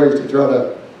lot of ways to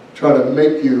try to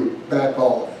make you back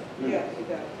off. Yes, he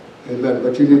does. Amen.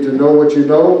 But you need to know what you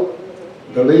know,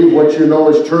 believe what you know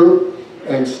is true,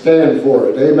 and stand for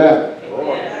it. Amen.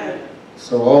 Amen.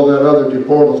 So all that other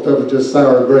deplorable stuff is just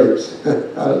sour grapes.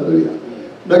 Hallelujah.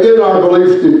 And again, our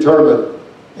beliefs determine,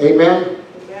 amen,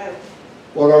 Amen.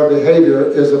 what our behavior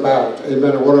is about.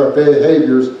 Amen. And what our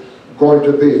behavior is going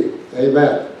to be.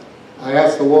 Amen. I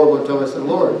asked the Lord one time, I said,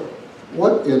 Lord,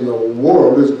 what in the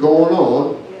world is going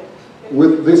on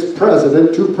with this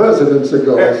president 2 presidents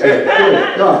ago? I said,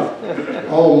 good God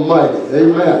Almighty.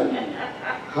 Amen.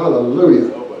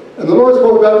 Hallelujah. And the Lord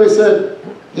spoke about it. He said,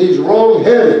 he's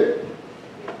wrong-headed.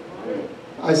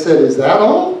 I said, is that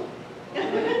all?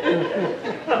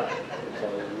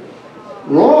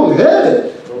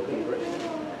 Wrong-headed?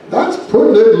 That's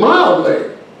putting it mildly.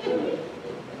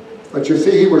 But you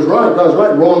see, he was right. God was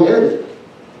right. Wrong-headed.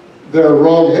 They're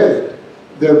wrong-headed.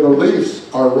 Their beliefs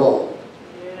are wrong.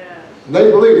 Yeah. They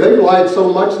believe. They've lied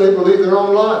so much they believe their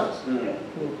own lies.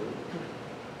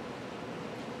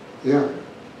 Yeah.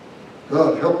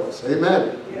 God help us.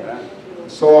 Amen. Yeah.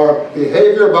 So our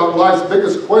behavior about life's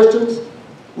biggest questions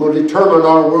will determine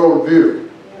our worldview.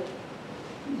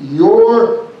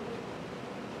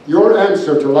 Your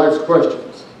answer to life's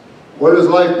questions. Where does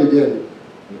life begin?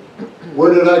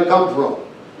 Where did I come from?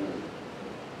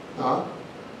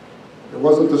 It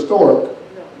wasn't the stork.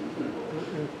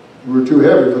 You were too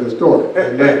heavy for the stork.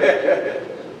 Amen.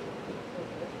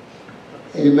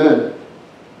 Amen.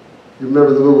 You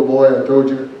remember the little boy I told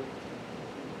you?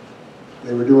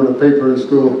 They were doing a paper in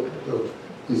school. So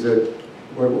he said,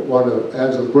 wanted to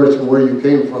answer the question where you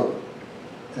came from.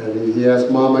 And he asked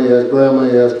Mama, he asked Grandma,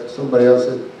 he asked somebody else,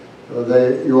 said,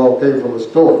 you all came from a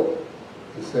stork.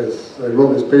 He says, so he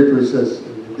wrote his paper, he says,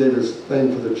 he gave his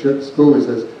thing for the school, he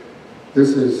says,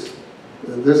 this is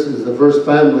the first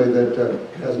family that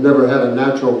has never had a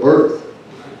natural birth.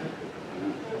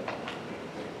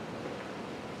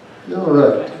 All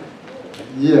right.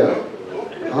 Yeah.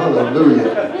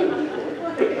 Hallelujah.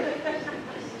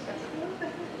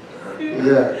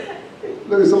 Yeah.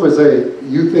 Look at somebody say,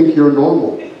 you think you're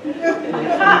normal.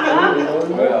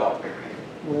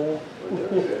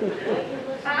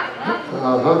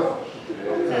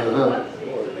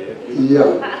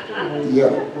 Yeah.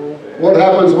 What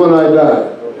happens when I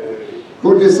die?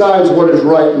 Who decides what is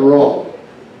right and wrong?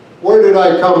 Where did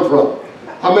I come from?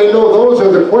 I mean, no, those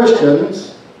are the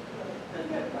questions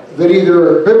that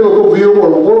either biblical view or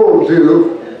world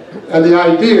view and the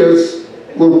ideas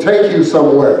will take you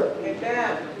somewhere.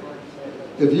 Amen.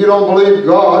 If you don't believe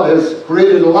God has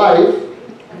created life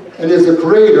and is the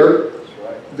creator,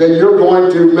 then you're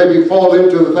going to maybe fall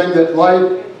into the thing that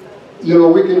life, you know,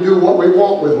 we can do what we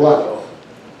want with life.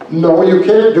 No, you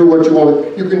can't do what you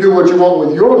want. You can do what you want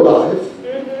with your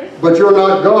life, but you're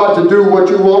not God to do what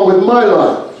you want with my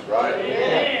life.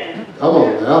 Come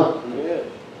on now.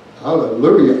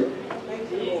 Hallelujah.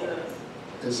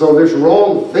 And so this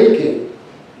wrong thinking,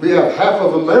 we have half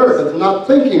of America that's not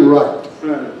thinking right.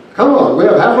 Come on, we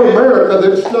have half of America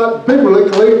that's not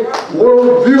biblically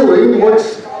world viewing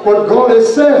what God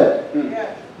has said.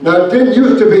 Now, it didn't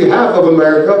used to be half of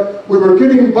America. We were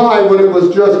getting by when it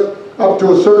was just up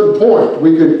to a certain point.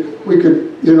 We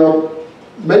could, you know,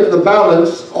 make the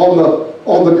balance on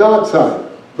the God side.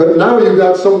 But now you've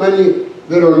got so many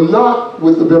that are not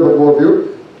with the biblical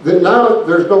view that now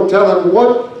there's no telling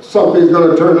what something's going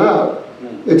to turn out,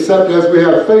 except as we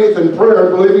have faith and prayer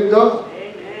and believing God.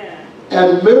 Amen.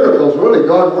 And miracles, really,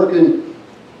 God working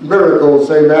miracles,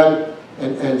 amen,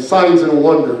 and signs and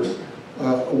wonders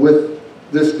with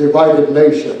this divided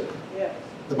nation. Yes.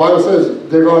 The Bible says,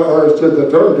 the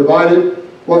term divided,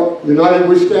 what? United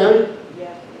we stand,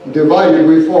 Yes. divided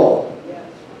we fall. Yes.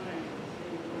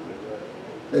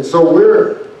 And so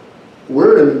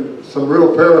we're in some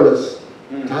real perilous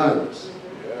times.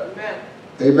 Amen.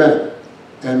 Amen.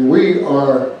 And we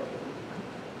are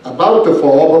about to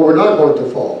fall, but we're not going to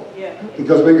fall. Yes.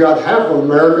 because we got half of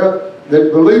America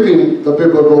that believe in the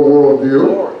biblical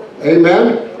worldview.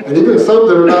 Amen. And even some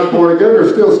that are not born again are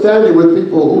still standing with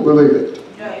people who believe it.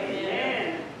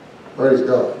 Praise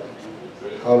God.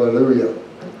 Hallelujah.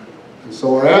 And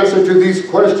so our answer to these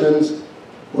questions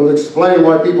will explain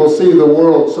why people see the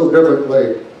world so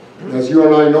differently. And as you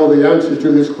and I know the answer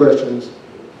to these questions,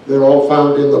 they're all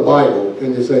found in the Bible.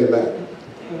 Can you say amen?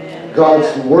 Amen.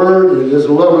 God's Word and His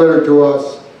love letter to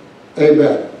us.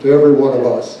 Amen. To every one of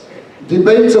us.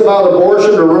 Debates about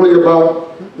abortion are really about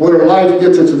where life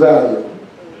gets its value.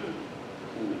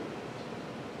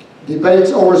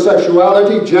 Debates over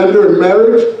sexuality, gender, and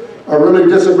marriage are really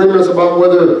disagreements about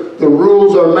whether the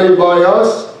rules are made by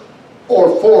us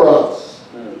or for us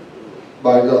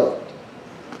by God.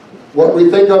 What we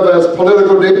think of as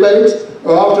political debates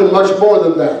are often much more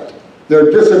than that.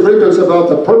 They're disagreements about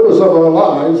the purpose of our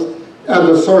lives and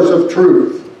the source of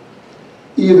truth.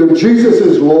 Either Jesus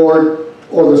is Lord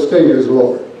or the state is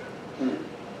Lord.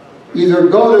 Either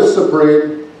God is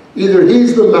supreme, either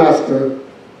He's the master,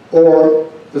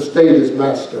 or the state is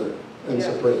master and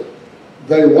supreme.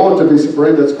 They want to be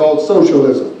supreme. It's called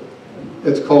socialism.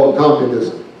 It's called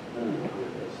communism.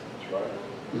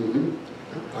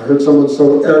 I heard someone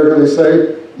so arrogantly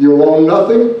say, you'll own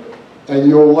nothing and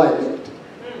you'll like it.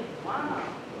 Wow.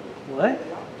 What?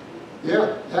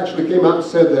 Yeah, actually came out and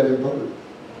said that in public.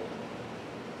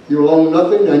 You'll own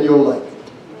nothing and you'll like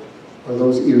it. Are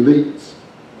those elites?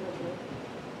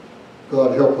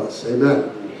 God help us.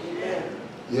 Amen.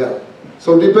 Yeah.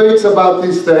 So debates about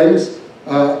these things,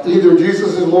 either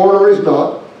Jesus is Lord or He's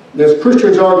not. And as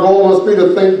Christians, our goal must be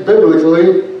to think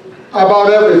biblically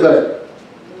about everything.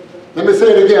 Let me say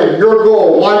it again. Your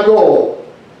goal, my goal,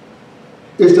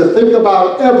 is to think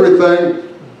about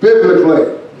everything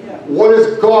biblically. What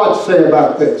does God say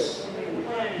about this?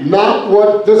 Not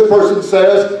what this person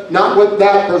says, not what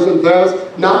that person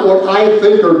says, not what I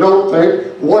think or don't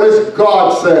think. What does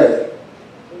God say?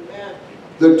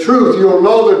 The truth, you'll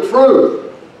know the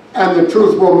truth, and the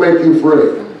truth will make you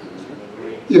free.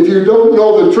 If you don't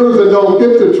know the truth and don't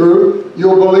get the truth,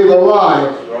 you'll believe a lie,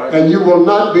 and you will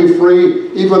not be free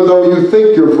even though you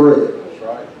think you're free. That's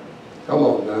right. Come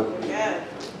on now.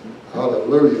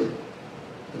 Hallelujah.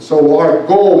 And so our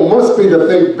goal must be to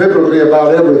think biblically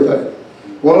about everything.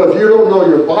 Well, if you don't know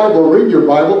your Bible, read your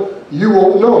Bible, you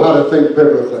won't know how to think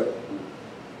biblically.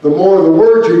 The more the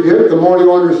words you get, the more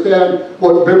you understand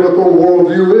what biblical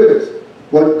worldview is,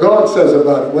 what God says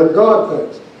about it, what God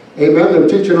thinks. Amen. They're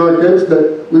teaching our kids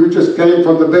that we just came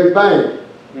from the Big Bang.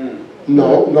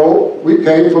 No, we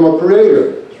came from a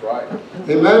creator. That's right.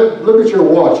 Amen. Look at your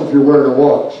watch if you're wearing a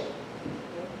watch.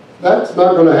 That's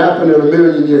not going to happen in a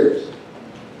million years.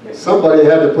 Somebody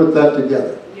had to put that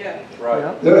together. That's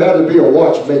right. There had to be a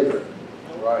watchmaker.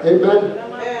 Right. Amen.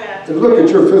 And look at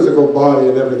your physical body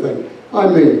and everything. I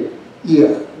mean,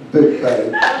 yeah, Big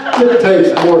Bang. It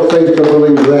takes more faith to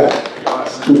believe that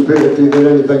stupidity than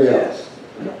anything else.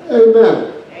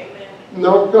 Amen.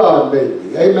 No, God made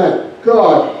me. Amen.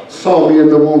 God saw me in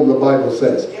the womb, the Bible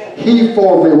says. He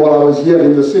formed me while I was yet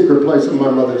in the secret place of my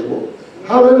mother's womb.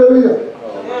 Hallelujah.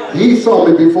 He saw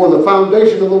me before the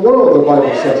foundation of the world, the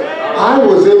Bible says. I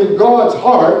was in God's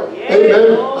heart.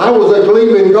 Amen. I was a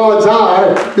gleam in God's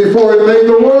eye before He made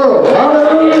the world.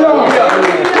 Hallelujah.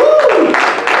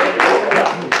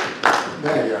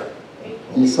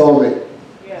 He saw me.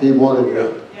 He wanted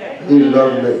me. He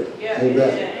loved me.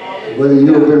 Amen. Whether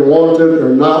you have been wanted or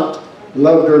not,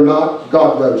 loved or not,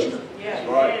 God loves you.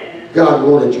 God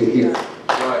wanted you here.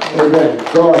 Amen.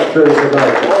 God cares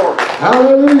about you.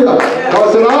 Hallelujah.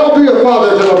 God said, I'll be a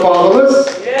father to the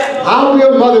fatherless. I'll be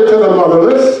a mother to the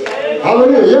motherless.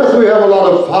 Hallelujah. Yes, we have a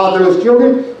lot of fatherless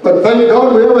children, but thank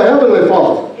God we have a heavenly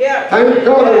Father. Thank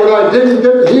God that what I didn't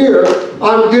get here,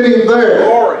 I'm getting there.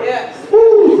 Glory.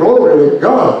 Woo, glory to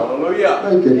God. Hallelujah.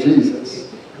 Thank you,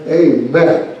 Jesus.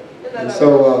 Amen. And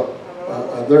so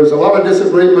there's a lot of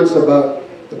disagreements about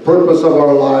the purpose of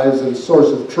our lives and source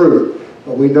of truth.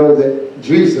 But we know that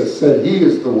Jesus said He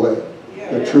is the way,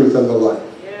 the truth, and the life.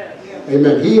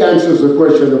 Amen. He answers the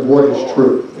question of what is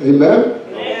truth. Amen.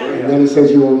 And then He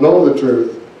says you will know the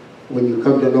truth when you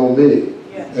come to know me.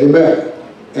 Amen.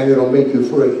 And it'll make you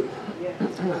free.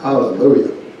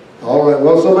 Hallelujah. All right.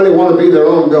 Well, so many want to be their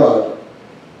own God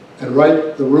and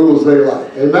write the rules they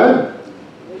like. Amen.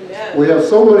 We have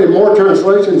so many more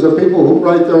translations of people who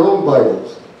write their own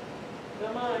Bibles.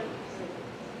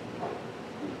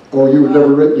 Oh, you've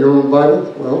never written your own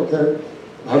Bible? Well, okay.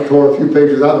 I tore a few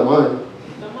pages out of mine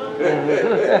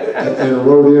and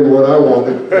wrote in what I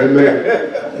wanted. Amen.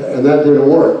 And that didn't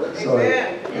work. So I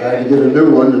had to get a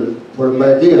new one and put them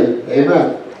back in.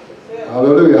 Amen.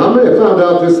 Hallelujah. How many have found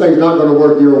out this thing's not going to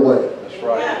work your way? That's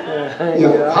right.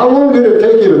 Yeah. How long did it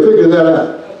take you to figure that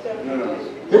out?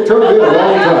 It took me a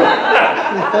long time.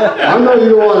 I know you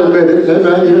don't want to admit it.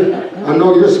 Amen. I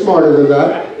know you're smarter than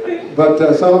that. But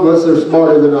some of us are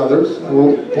smarter than others. I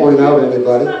won't point out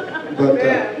anybody. But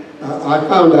I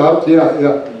found out, when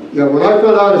I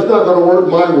found out it's not going to work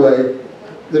my way,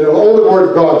 that it'll only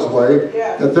work God's way,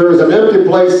 that there is an empty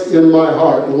place in my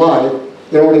heart and life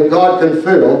that only God can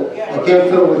fill. I can't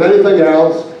fill it with anything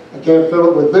else. I can't fill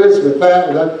it with this, with that,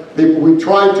 and that. People, we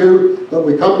try to, but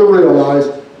we come to realize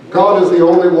God is the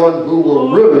only one who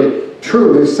will really,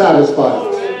 truly satisfy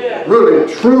us. Really,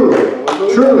 truly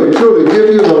give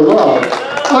you the love,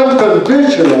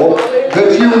 unconditional,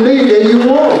 that you need and you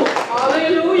want.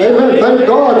 Amen. Thank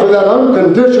God for that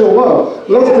unconditional love.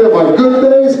 Let's be my good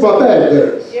days, my bad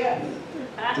days.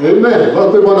 Amen.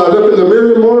 Let's be when I look in the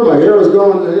mirror more, my hair is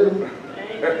going.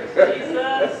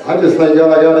 I just thank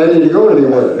God I got any to go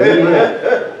anywhere. Amen.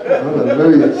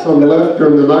 Hallelujah. Some left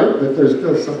during the night, but there's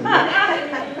still some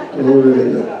left. Glory to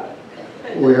God.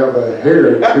 We have a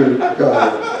hair to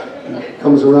God.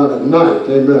 Comes around at night.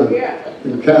 Amen.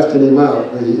 Been casting him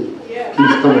out, but he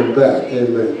keeps coming back.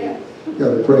 Amen. You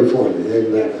got to pray for me.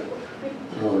 Amen.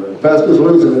 All right. Pastor's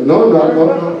losing it. No.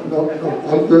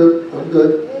 I'm good.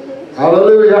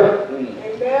 Hallelujah.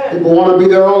 People want to be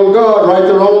their own God, write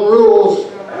their own rules.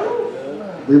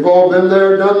 We've all been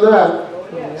there, done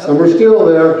that. Some are still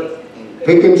there,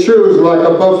 pick and choose like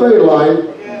a buffet line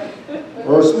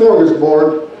or a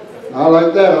smorgasbord. I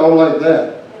like that, I don't like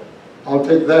that. I'll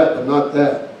take that, but not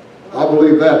that. I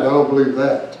believe that, but I don't believe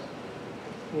that.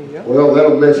 Well,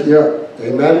 that'll mess you up.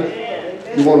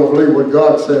 Amen? You want to believe what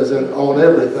God says on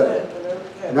everything.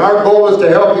 And our goal is to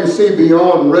help you see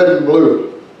beyond red and blue.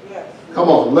 Come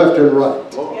on, left and right.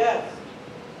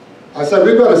 I said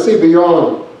we've got to see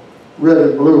beyond red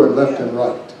and blue and left and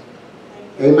right.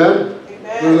 Amen?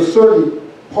 There's a certain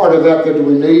part of that that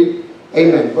we need.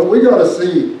 Amen. But we got to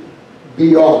see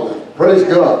beyond that. Praise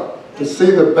God. To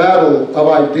see the battle of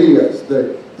ideas,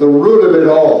 the root of it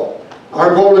all.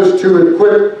 Our goal is to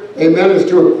equip, amen, is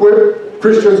to equip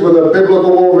Christians with a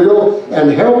biblical worldview and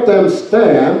help them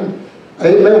stand,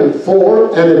 amen,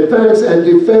 for and advance and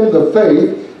defend the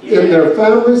faith in their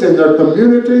families, in their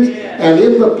communities, and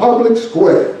in the public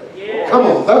square. Come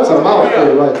on, that's a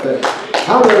mouthful right there.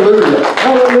 Hallelujah,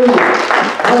 hallelujah,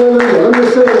 hallelujah. Let me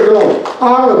say it again.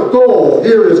 Our goal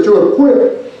here is to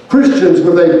equip Christians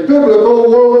with a biblical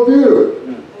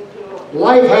worldview.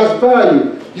 Life has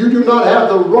value. You do not have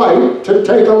the right to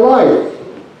take a life.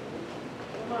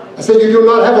 I said you do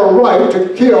not have a right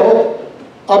to kill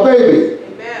a baby.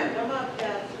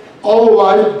 All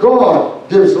life, God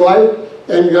gives life,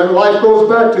 and life goes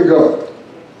back to God.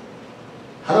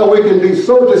 How we can be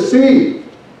so deceived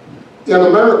in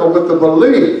America with the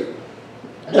belief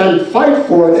and fight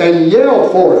for it and yell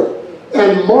for it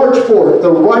and march for it,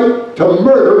 the right to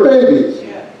murder babies.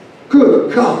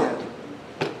 Good God.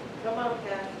 Come on,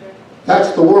 Pastor.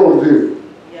 That's the worldview.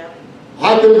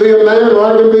 I can be a man or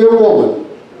I can be a woman.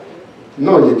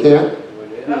 No, you can't.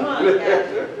 Come on,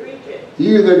 Pastor. Preach it.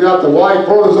 You either got the Y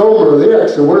chromosome or the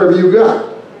X or whatever you got.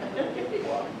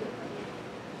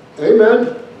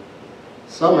 Amen.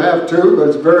 Some have two, but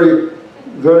it's very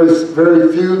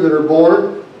few that are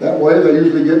born that way. They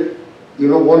usually get,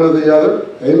 one or the other.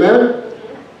 Amen.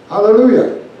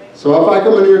 Hallelujah. So if I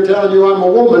come in here telling you I'm a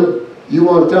woman, you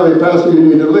want to tell me, Pastor, you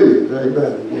need to leave.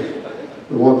 Amen.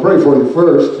 We want to pray for you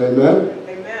first. Amen.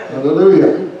 Amen.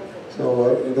 Hallelujah.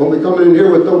 So don't be coming in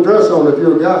here with no dress on if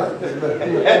you're a guy.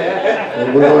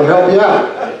 And we're going to help you out.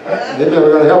 Amen.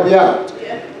 We're going to help you out.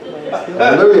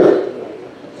 Hallelujah.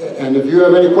 And if you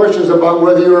have any questions about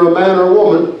whether you're a man or a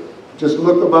woman, just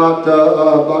look about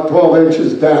 12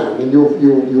 inches down, and you'll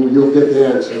get the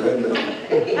answer. Amen.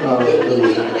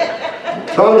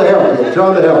 Trying to help you.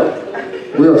 Trying to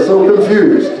help. We are so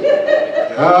confused.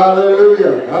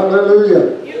 Hallelujah. Hallelujah.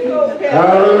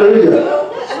 Hallelujah.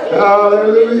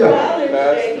 Hallelujah.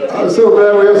 I'm so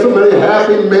glad we have so many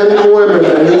happy men and women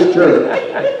in this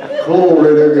church.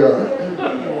 Glory to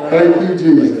God. Thank you,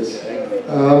 Jesus.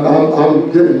 I'm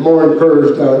getting more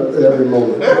encouraged every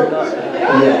moment.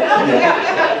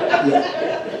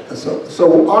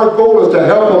 So our goal is to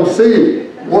help them see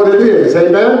what it is.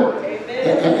 Amen?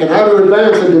 And how to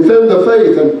advance and defend the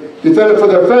faith and defend it for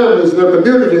their families, their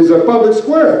communities, their public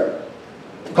square.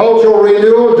 Cultural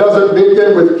renewal doesn't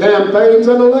begin with campaigns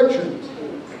and elections.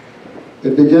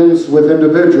 It begins with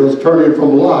individuals turning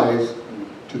from lies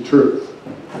to truth.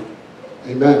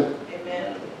 Amen.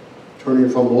 Amen. Turning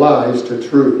from lies to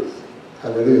truth.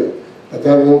 Hallelujah. But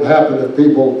that won't happen if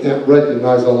people can't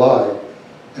recognize a lie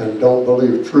and don't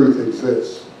believe truth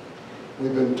exists.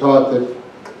 We've been taught that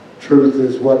truth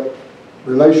is what?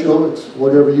 Relational. It's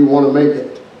whatever you want to make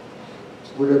it.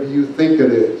 It's whatever you think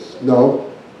it is. No,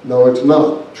 it's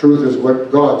not. Truth is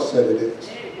what God said it is.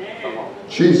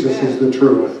 Jesus is the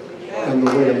truth and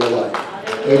the way and the life.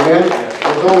 Amen?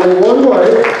 There's only one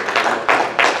way.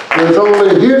 There's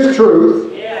only His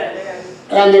truth.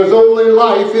 And there's only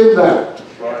life in that.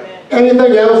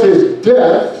 Anything else is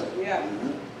death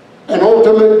and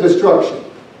ultimate destruction.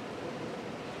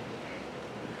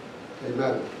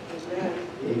 Amen.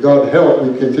 And God help,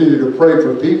 we continue to pray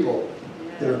for people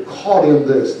that are caught in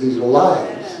these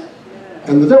lies.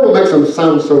 And the devil makes them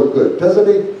sound so good, doesn't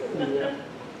he?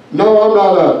 No, I'm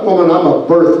not a woman, I'm a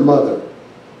birth mother.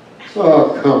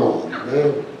 Oh, come on,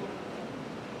 man.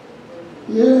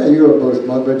 Yeah, you're a birth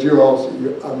mother,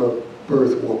 but I'm a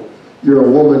birth woman. You're a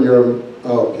woman,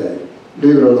 okay.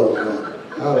 Leave it alone, man.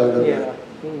 Hallelujah.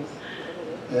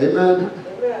 Amen.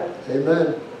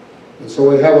 Amen. And so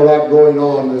we have a lot going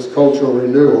on in this cultural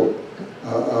renewal.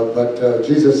 But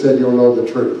Jesus said you'll know the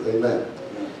truth. Amen.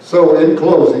 So in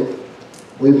closing,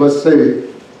 we must see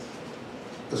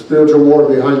the spiritual war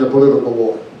behind the political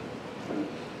war.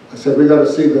 I said we got to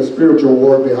see the spiritual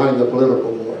war behind the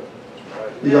political war.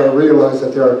 We got to realize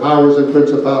that there are powers and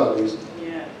principalities,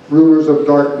 rulers of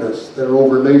darkness that are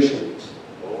over nations.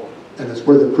 And it's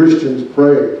where the Christians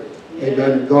pray.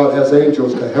 Amen. God has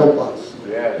angels to help us.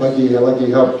 Like he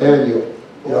helped Daniel,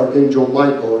 the Archangel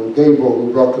Michael, and Gabriel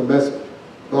who brought the message.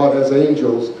 God has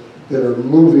angels that are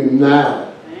moving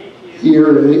now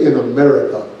here in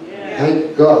America.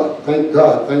 Thank God, thank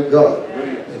God, thank God.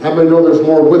 And how many know there's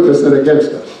more with us than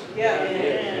against us?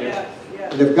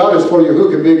 And if God is for you, who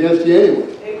can be against you anyway?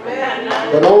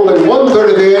 But only 1/3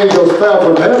 of the angels fell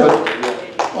from heaven.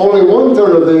 Only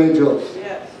 1/3 of the angels.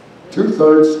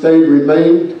 2/3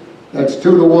 remained. That's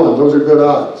 2-1. Those are good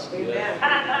odds.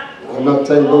 I'm not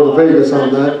saying go to Vegas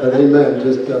on that, but amen.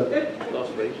 Just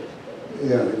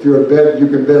yeah, if you're a bet, you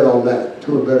can bet on that.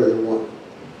 2 are better than 1.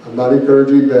 I'm not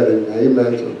encouraging betting.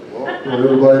 Amen. So don't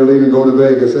everybody leave and go to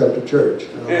Vegas after church.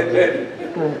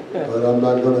 But I'm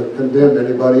not going to condemn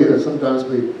anybody either. Sometimes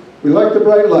we like the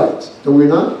bright lights, do we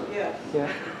not? Yeah.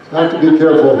 I have to be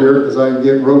careful here because I can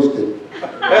get roasted.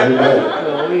 Amen.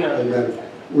 Amen.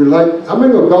 We like. How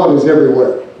many know God is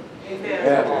everywhere?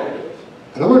 Amen.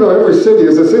 And how many know every city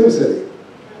is a sin city?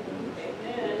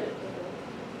 Amen.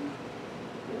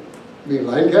 You mean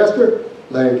Lancaster?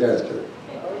 Lancaster.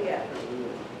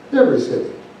 Every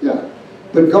city, yeah.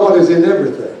 But God is in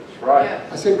everything. Right.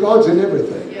 I said God's in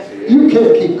everything. Yes. You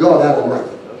can't keep God out of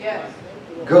nothing. Yes.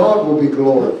 God will be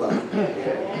glorified.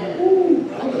 Ooh,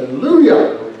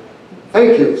 hallelujah.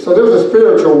 Thank you. So there's a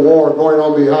spiritual war going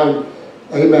on behind,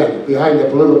 amen, behind the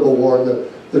political war. And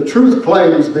the truth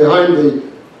claims behind the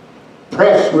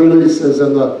press releases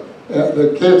and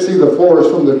they can't see the forest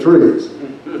from the trees.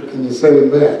 Can you say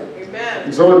amen? Amen.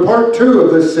 And so in part 2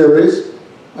 of this series,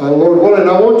 Lord willing,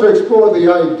 I want to explore the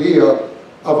idea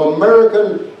of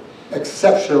American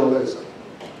exceptionalism.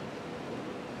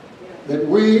 That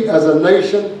we as a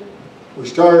nation, we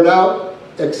started out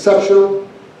exceptional.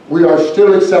 We are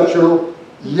still exceptional.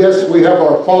 Yes, we have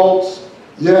our faults.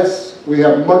 Yes, we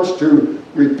have much to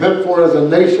repent for as a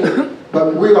nation.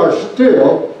 But we are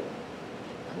still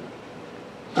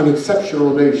an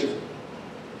exceptional nation.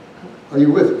 Are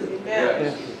you with me?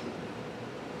 Yes.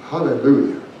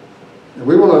 Hallelujah. And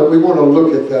we want to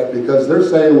look at that because they're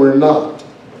saying we're not.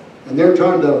 And they're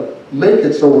trying to make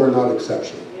it so we're not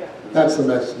exceptional. That's the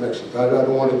next message. I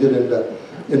don't want to get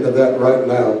into that right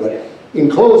now. But in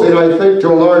closing, I think to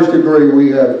a large degree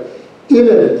we have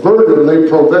inadvertently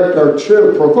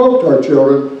provoked our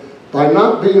children by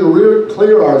not being real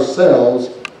clear ourselves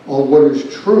on what is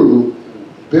true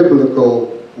biblical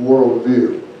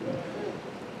worldview.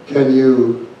 Can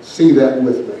you see that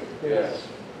with me? Yes.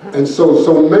 And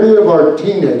so many of our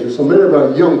teenagers, so many of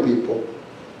our young people,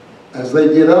 as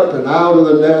they get up and out of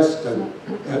the nest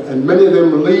and many of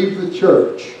them leave the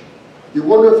church, you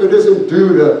wonder if it isn't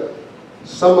due to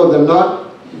some of them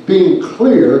not being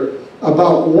clear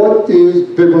about what is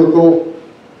the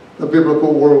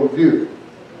biblical worldview.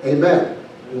 Amen.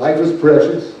 Life is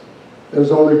precious. There's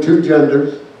only 2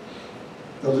 genders.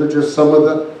 Those are just some of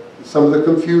the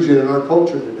confusion in our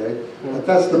culture today. But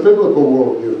that's the biblical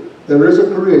worldview. There is a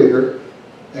creator.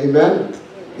 Amen.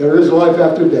 There is life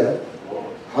after death.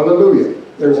 Hallelujah.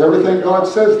 There's everything God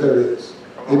says there is.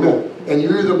 Amen. And you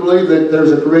either believe that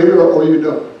there's a creator or you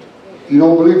don't. If you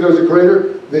don't believe there's a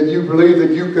creator, then you believe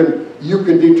that you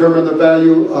can determine the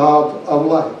value of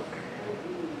life.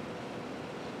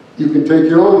 You can take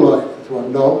your own life.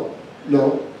 No,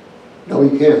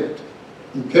 you can't.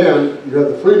 You can, you have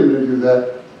the freedom to do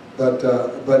that,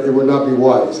 but it would not be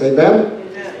wise.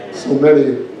 Amen? So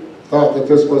many thought that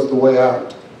this was the way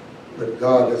out. But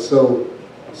God, it's so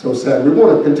sad. We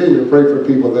want to continue to pray for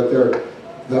people that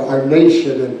our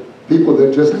nation and people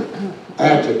that just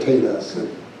agitate us.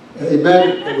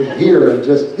 Amen? That we hear and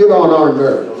just get on our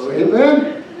nerves.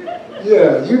 Amen?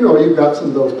 Yeah, you know you've got some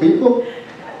of those people.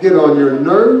 Get on your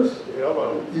nerves.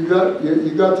 You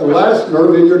got the last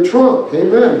nerve in your trunk.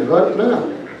 Amen. Right now.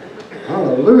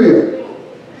 Hallelujah.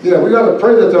 Yeah, we got to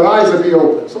pray that their eyes will be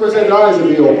open. Somebody say their eyes will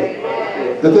be open.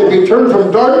 That they be turned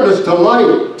from darkness to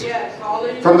light.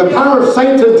 From the power of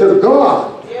Satan to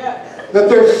God. That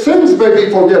their sins may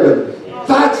be forgiven.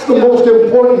 That's the most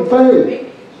important thing.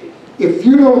 If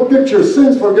you don't get your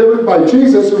sins forgiven by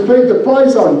Jesus who paid the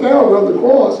price on Calvary on the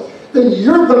cross, then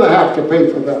you're going to have to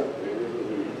pay for them.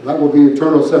 That will be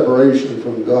eternal separation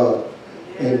from God.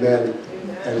 Amen.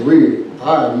 And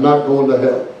I am not going to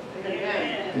hell.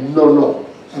 No.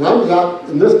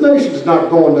 And this nation's not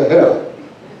going to hell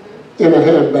in a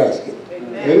handbasket.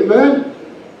 Amen.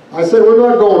 I said we're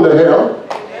not going to hell.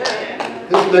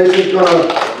 This nation's going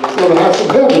to have some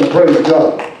heaven, praise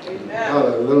God.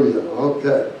 Hallelujah.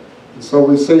 Okay. And so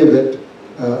we see that,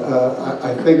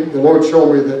 I think the Lord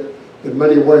showed me that in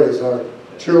many ways our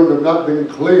children have not been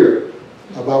clear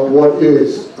about what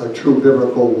is a true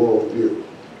biblical worldview.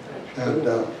 And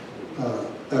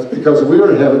that's because we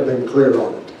haven't been clear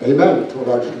on it. Amen, to a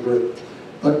large degree.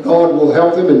 But God will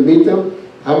help them and meet them.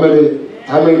 How many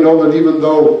know that even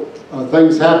though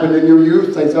things happened in your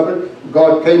youth, things happened,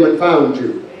 God came and found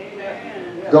you.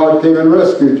 God came and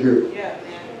rescued you.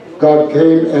 God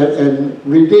came and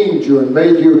redeemed you and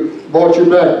brought you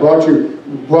back, brought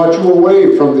you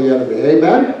away from the enemy.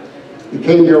 Amen?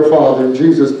 Became your father, and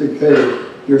Jesus became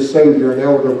your Savior and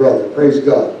elder brother. Praise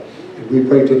God. And we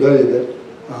pray today that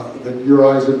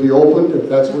your eyes would be opened, if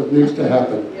that's what needs to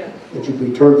happen, that you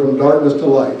be turned from darkness to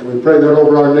light. We pray that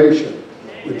over our nation.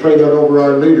 We pray that over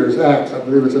our leaders. Acts, I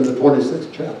believe it's in the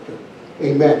 26th chapter.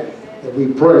 Amen. That we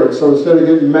pray. So instead of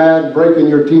getting mad, breaking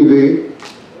your TV,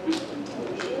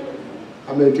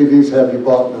 how many TVs have you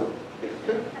bought now?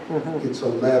 Get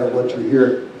so mad at what you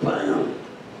hear. Bam.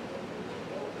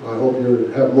 I hope you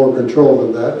have more control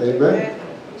than that. Amen.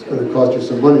 It's going to cost you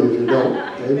some money if you don't.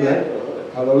 Amen.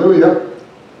 Hallelujah.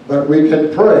 But we can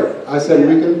pray. I said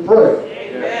we can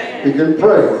pray. We can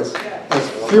pray. As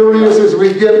furious as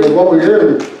we get with what we're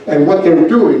hearing and what they're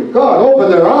doing, God, open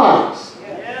their eyes.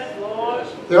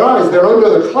 Their eyes, they're under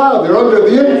the cloud. They're under the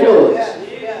influence.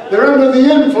 They're under the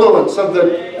influence of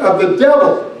the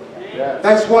devil.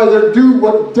 That's why they do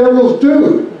what devils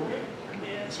do.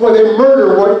 That's why they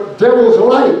murder what devils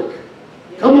like.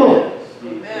 Come on.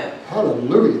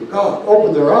 Hallelujah. God,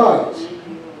 open their eyes.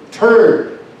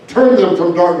 Turn them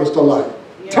from darkness to light.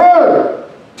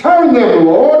 Turn them,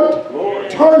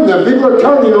 Lord. Turn them. People are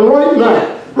turning right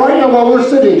now. Right now while we're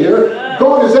sitting here,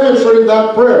 God is answering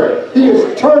that prayer. He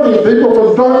is turning people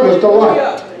from darkness to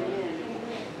light.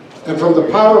 And from the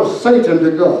power of Satan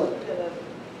to God.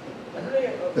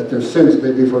 That their sins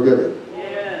may be forgiven.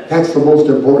 That's the most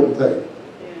important thing.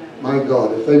 My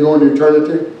God, if they go into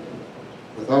eternity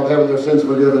without having their sins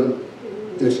forgiven,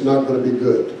 it's not going to be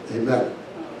good. Amen.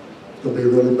 It'll be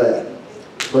really bad.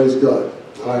 Praise God.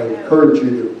 I encourage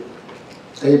you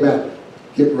to, amen,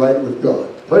 get right with God.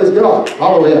 Praise God.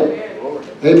 Follow Him.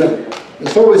 Amen. And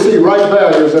so we see right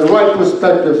values and right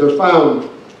perspectives are found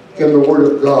in the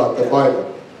Word of God, the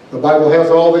Bible. The Bible has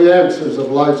all the answers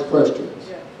of life's questions.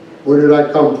 Where did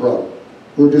I come from?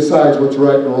 Who decides what's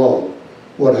right and wrong?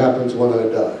 What happens when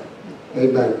I die?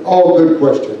 Amen. All good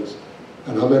questions.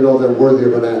 And how many know they're worthy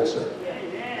of an answer?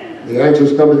 The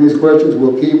answers come to these questions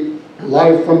will keep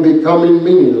life from becoming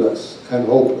meaningless and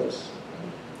hopeless.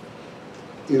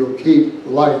 It'll keep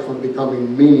life from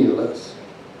becoming meaningless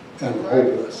and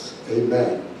hopeless.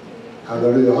 Amen.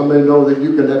 Hallelujah. How many know that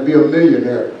you can be a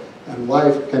millionaire and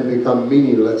life can become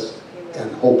meaningless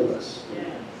and hopeless?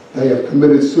 They have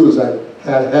committed suicide,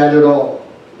 had it all.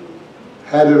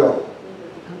 Had it all.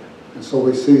 And so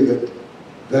we see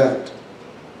that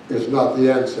is not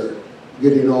the answer.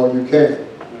 Getting all you can.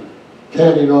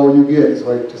 Canning all you get is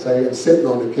like to say, and sitting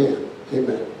on the can.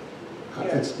 Amen.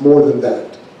 It's more than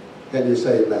that. Can you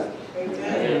say amen?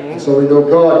 Amen. And so we know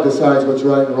God decides what's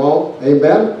right and wrong.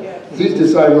 Amen. Yeah. He's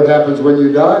decided what happens when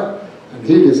you die, and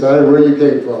He decided where you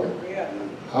came from. Yeah.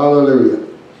 Hallelujah.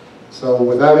 So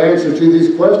without answers to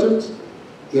these questions,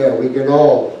 yeah, we'd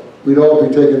all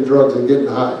be taking drugs and getting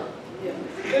high.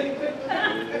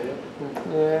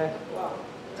 Yeah.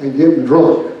 And getting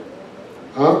drunk.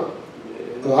 Huh?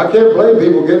 Well, I can't blame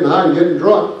people getting high and getting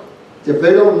drunk if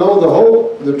they don't know the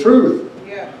hope, the truth.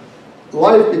 Yeah.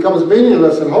 life becomes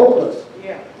meaningless and hopeless.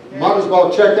 Yeah. Might as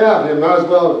well check out and might as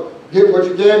well get what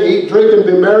you can, eat, drink, and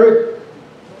be merry,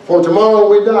 for tomorrow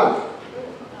we die.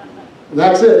 And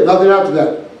that's it, nothing after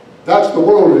that. That's the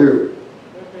worldview.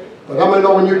 But how many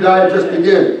know when you die, it just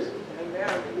begins?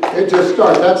 It just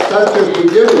starts. That's just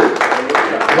beginning.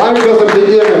 Life doesn't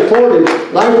begin at 40.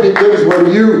 Life begins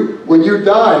when you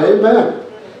die. Amen.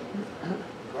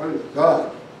 Praise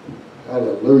God.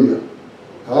 Hallelujah.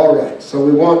 All right. So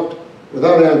we want,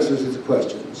 without answers, it's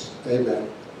questions. Amen.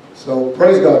 So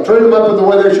praise God. Train them up in the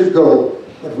way they should go.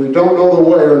 But if we don't know the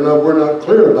way or we're not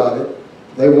clear about it,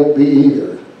 they won't be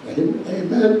either.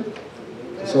 Amen.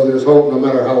 So there's hope no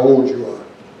matter how old you are.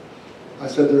 I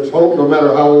said there's hope no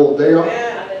matter how old they are.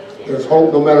 There's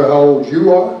hope no matter how old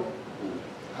you are.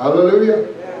 Hallelujah.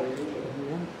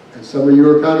 And some of you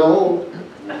are kind of old.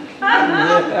 I'm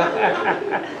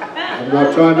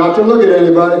not trying not to look at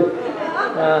anybody.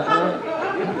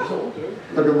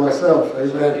 Look at myself.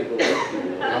 Amen.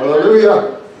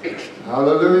 Hallelujah.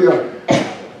 Hallelujah.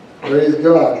 Praise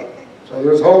God. So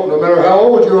there's hope no matter how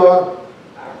old you are.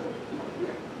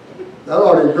 That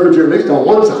ought to encourage you at least on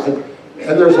one side.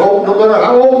 And there's hope no matter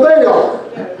how old they are.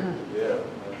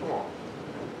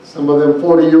 Some of them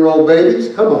 40-year-old babies.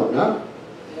 Come on now.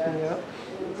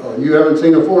 Oh, you haven't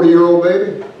seen a 40-year-old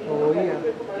baby? Oh, yeah.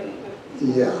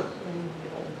 Yeah.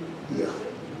 Yeah.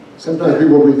 Sometimes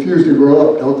people refuse to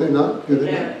grow up, don't they not? Do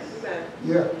they not?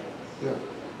 Yeah. Yeah.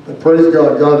 But praise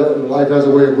God. Life has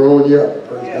a way of growing you up.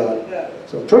 Praise God.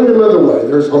 So train them another way.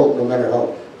 There's hope no matter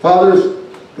how. Fathers,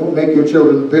 don't make your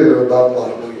children bitter about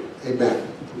life. Amen.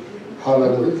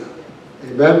 Hallelujah.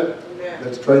 Amen.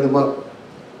 Let's train them up.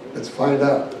 Let's find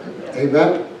out.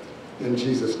 Amen. In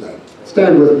Jesus' name.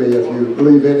 Stand with me if you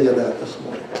believe any of that this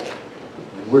morning.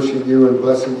 I'm wishing you and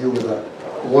blessing you with a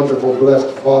wonderful,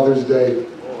 blessed Father's Day.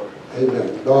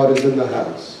 Amen. God is in the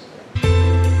house.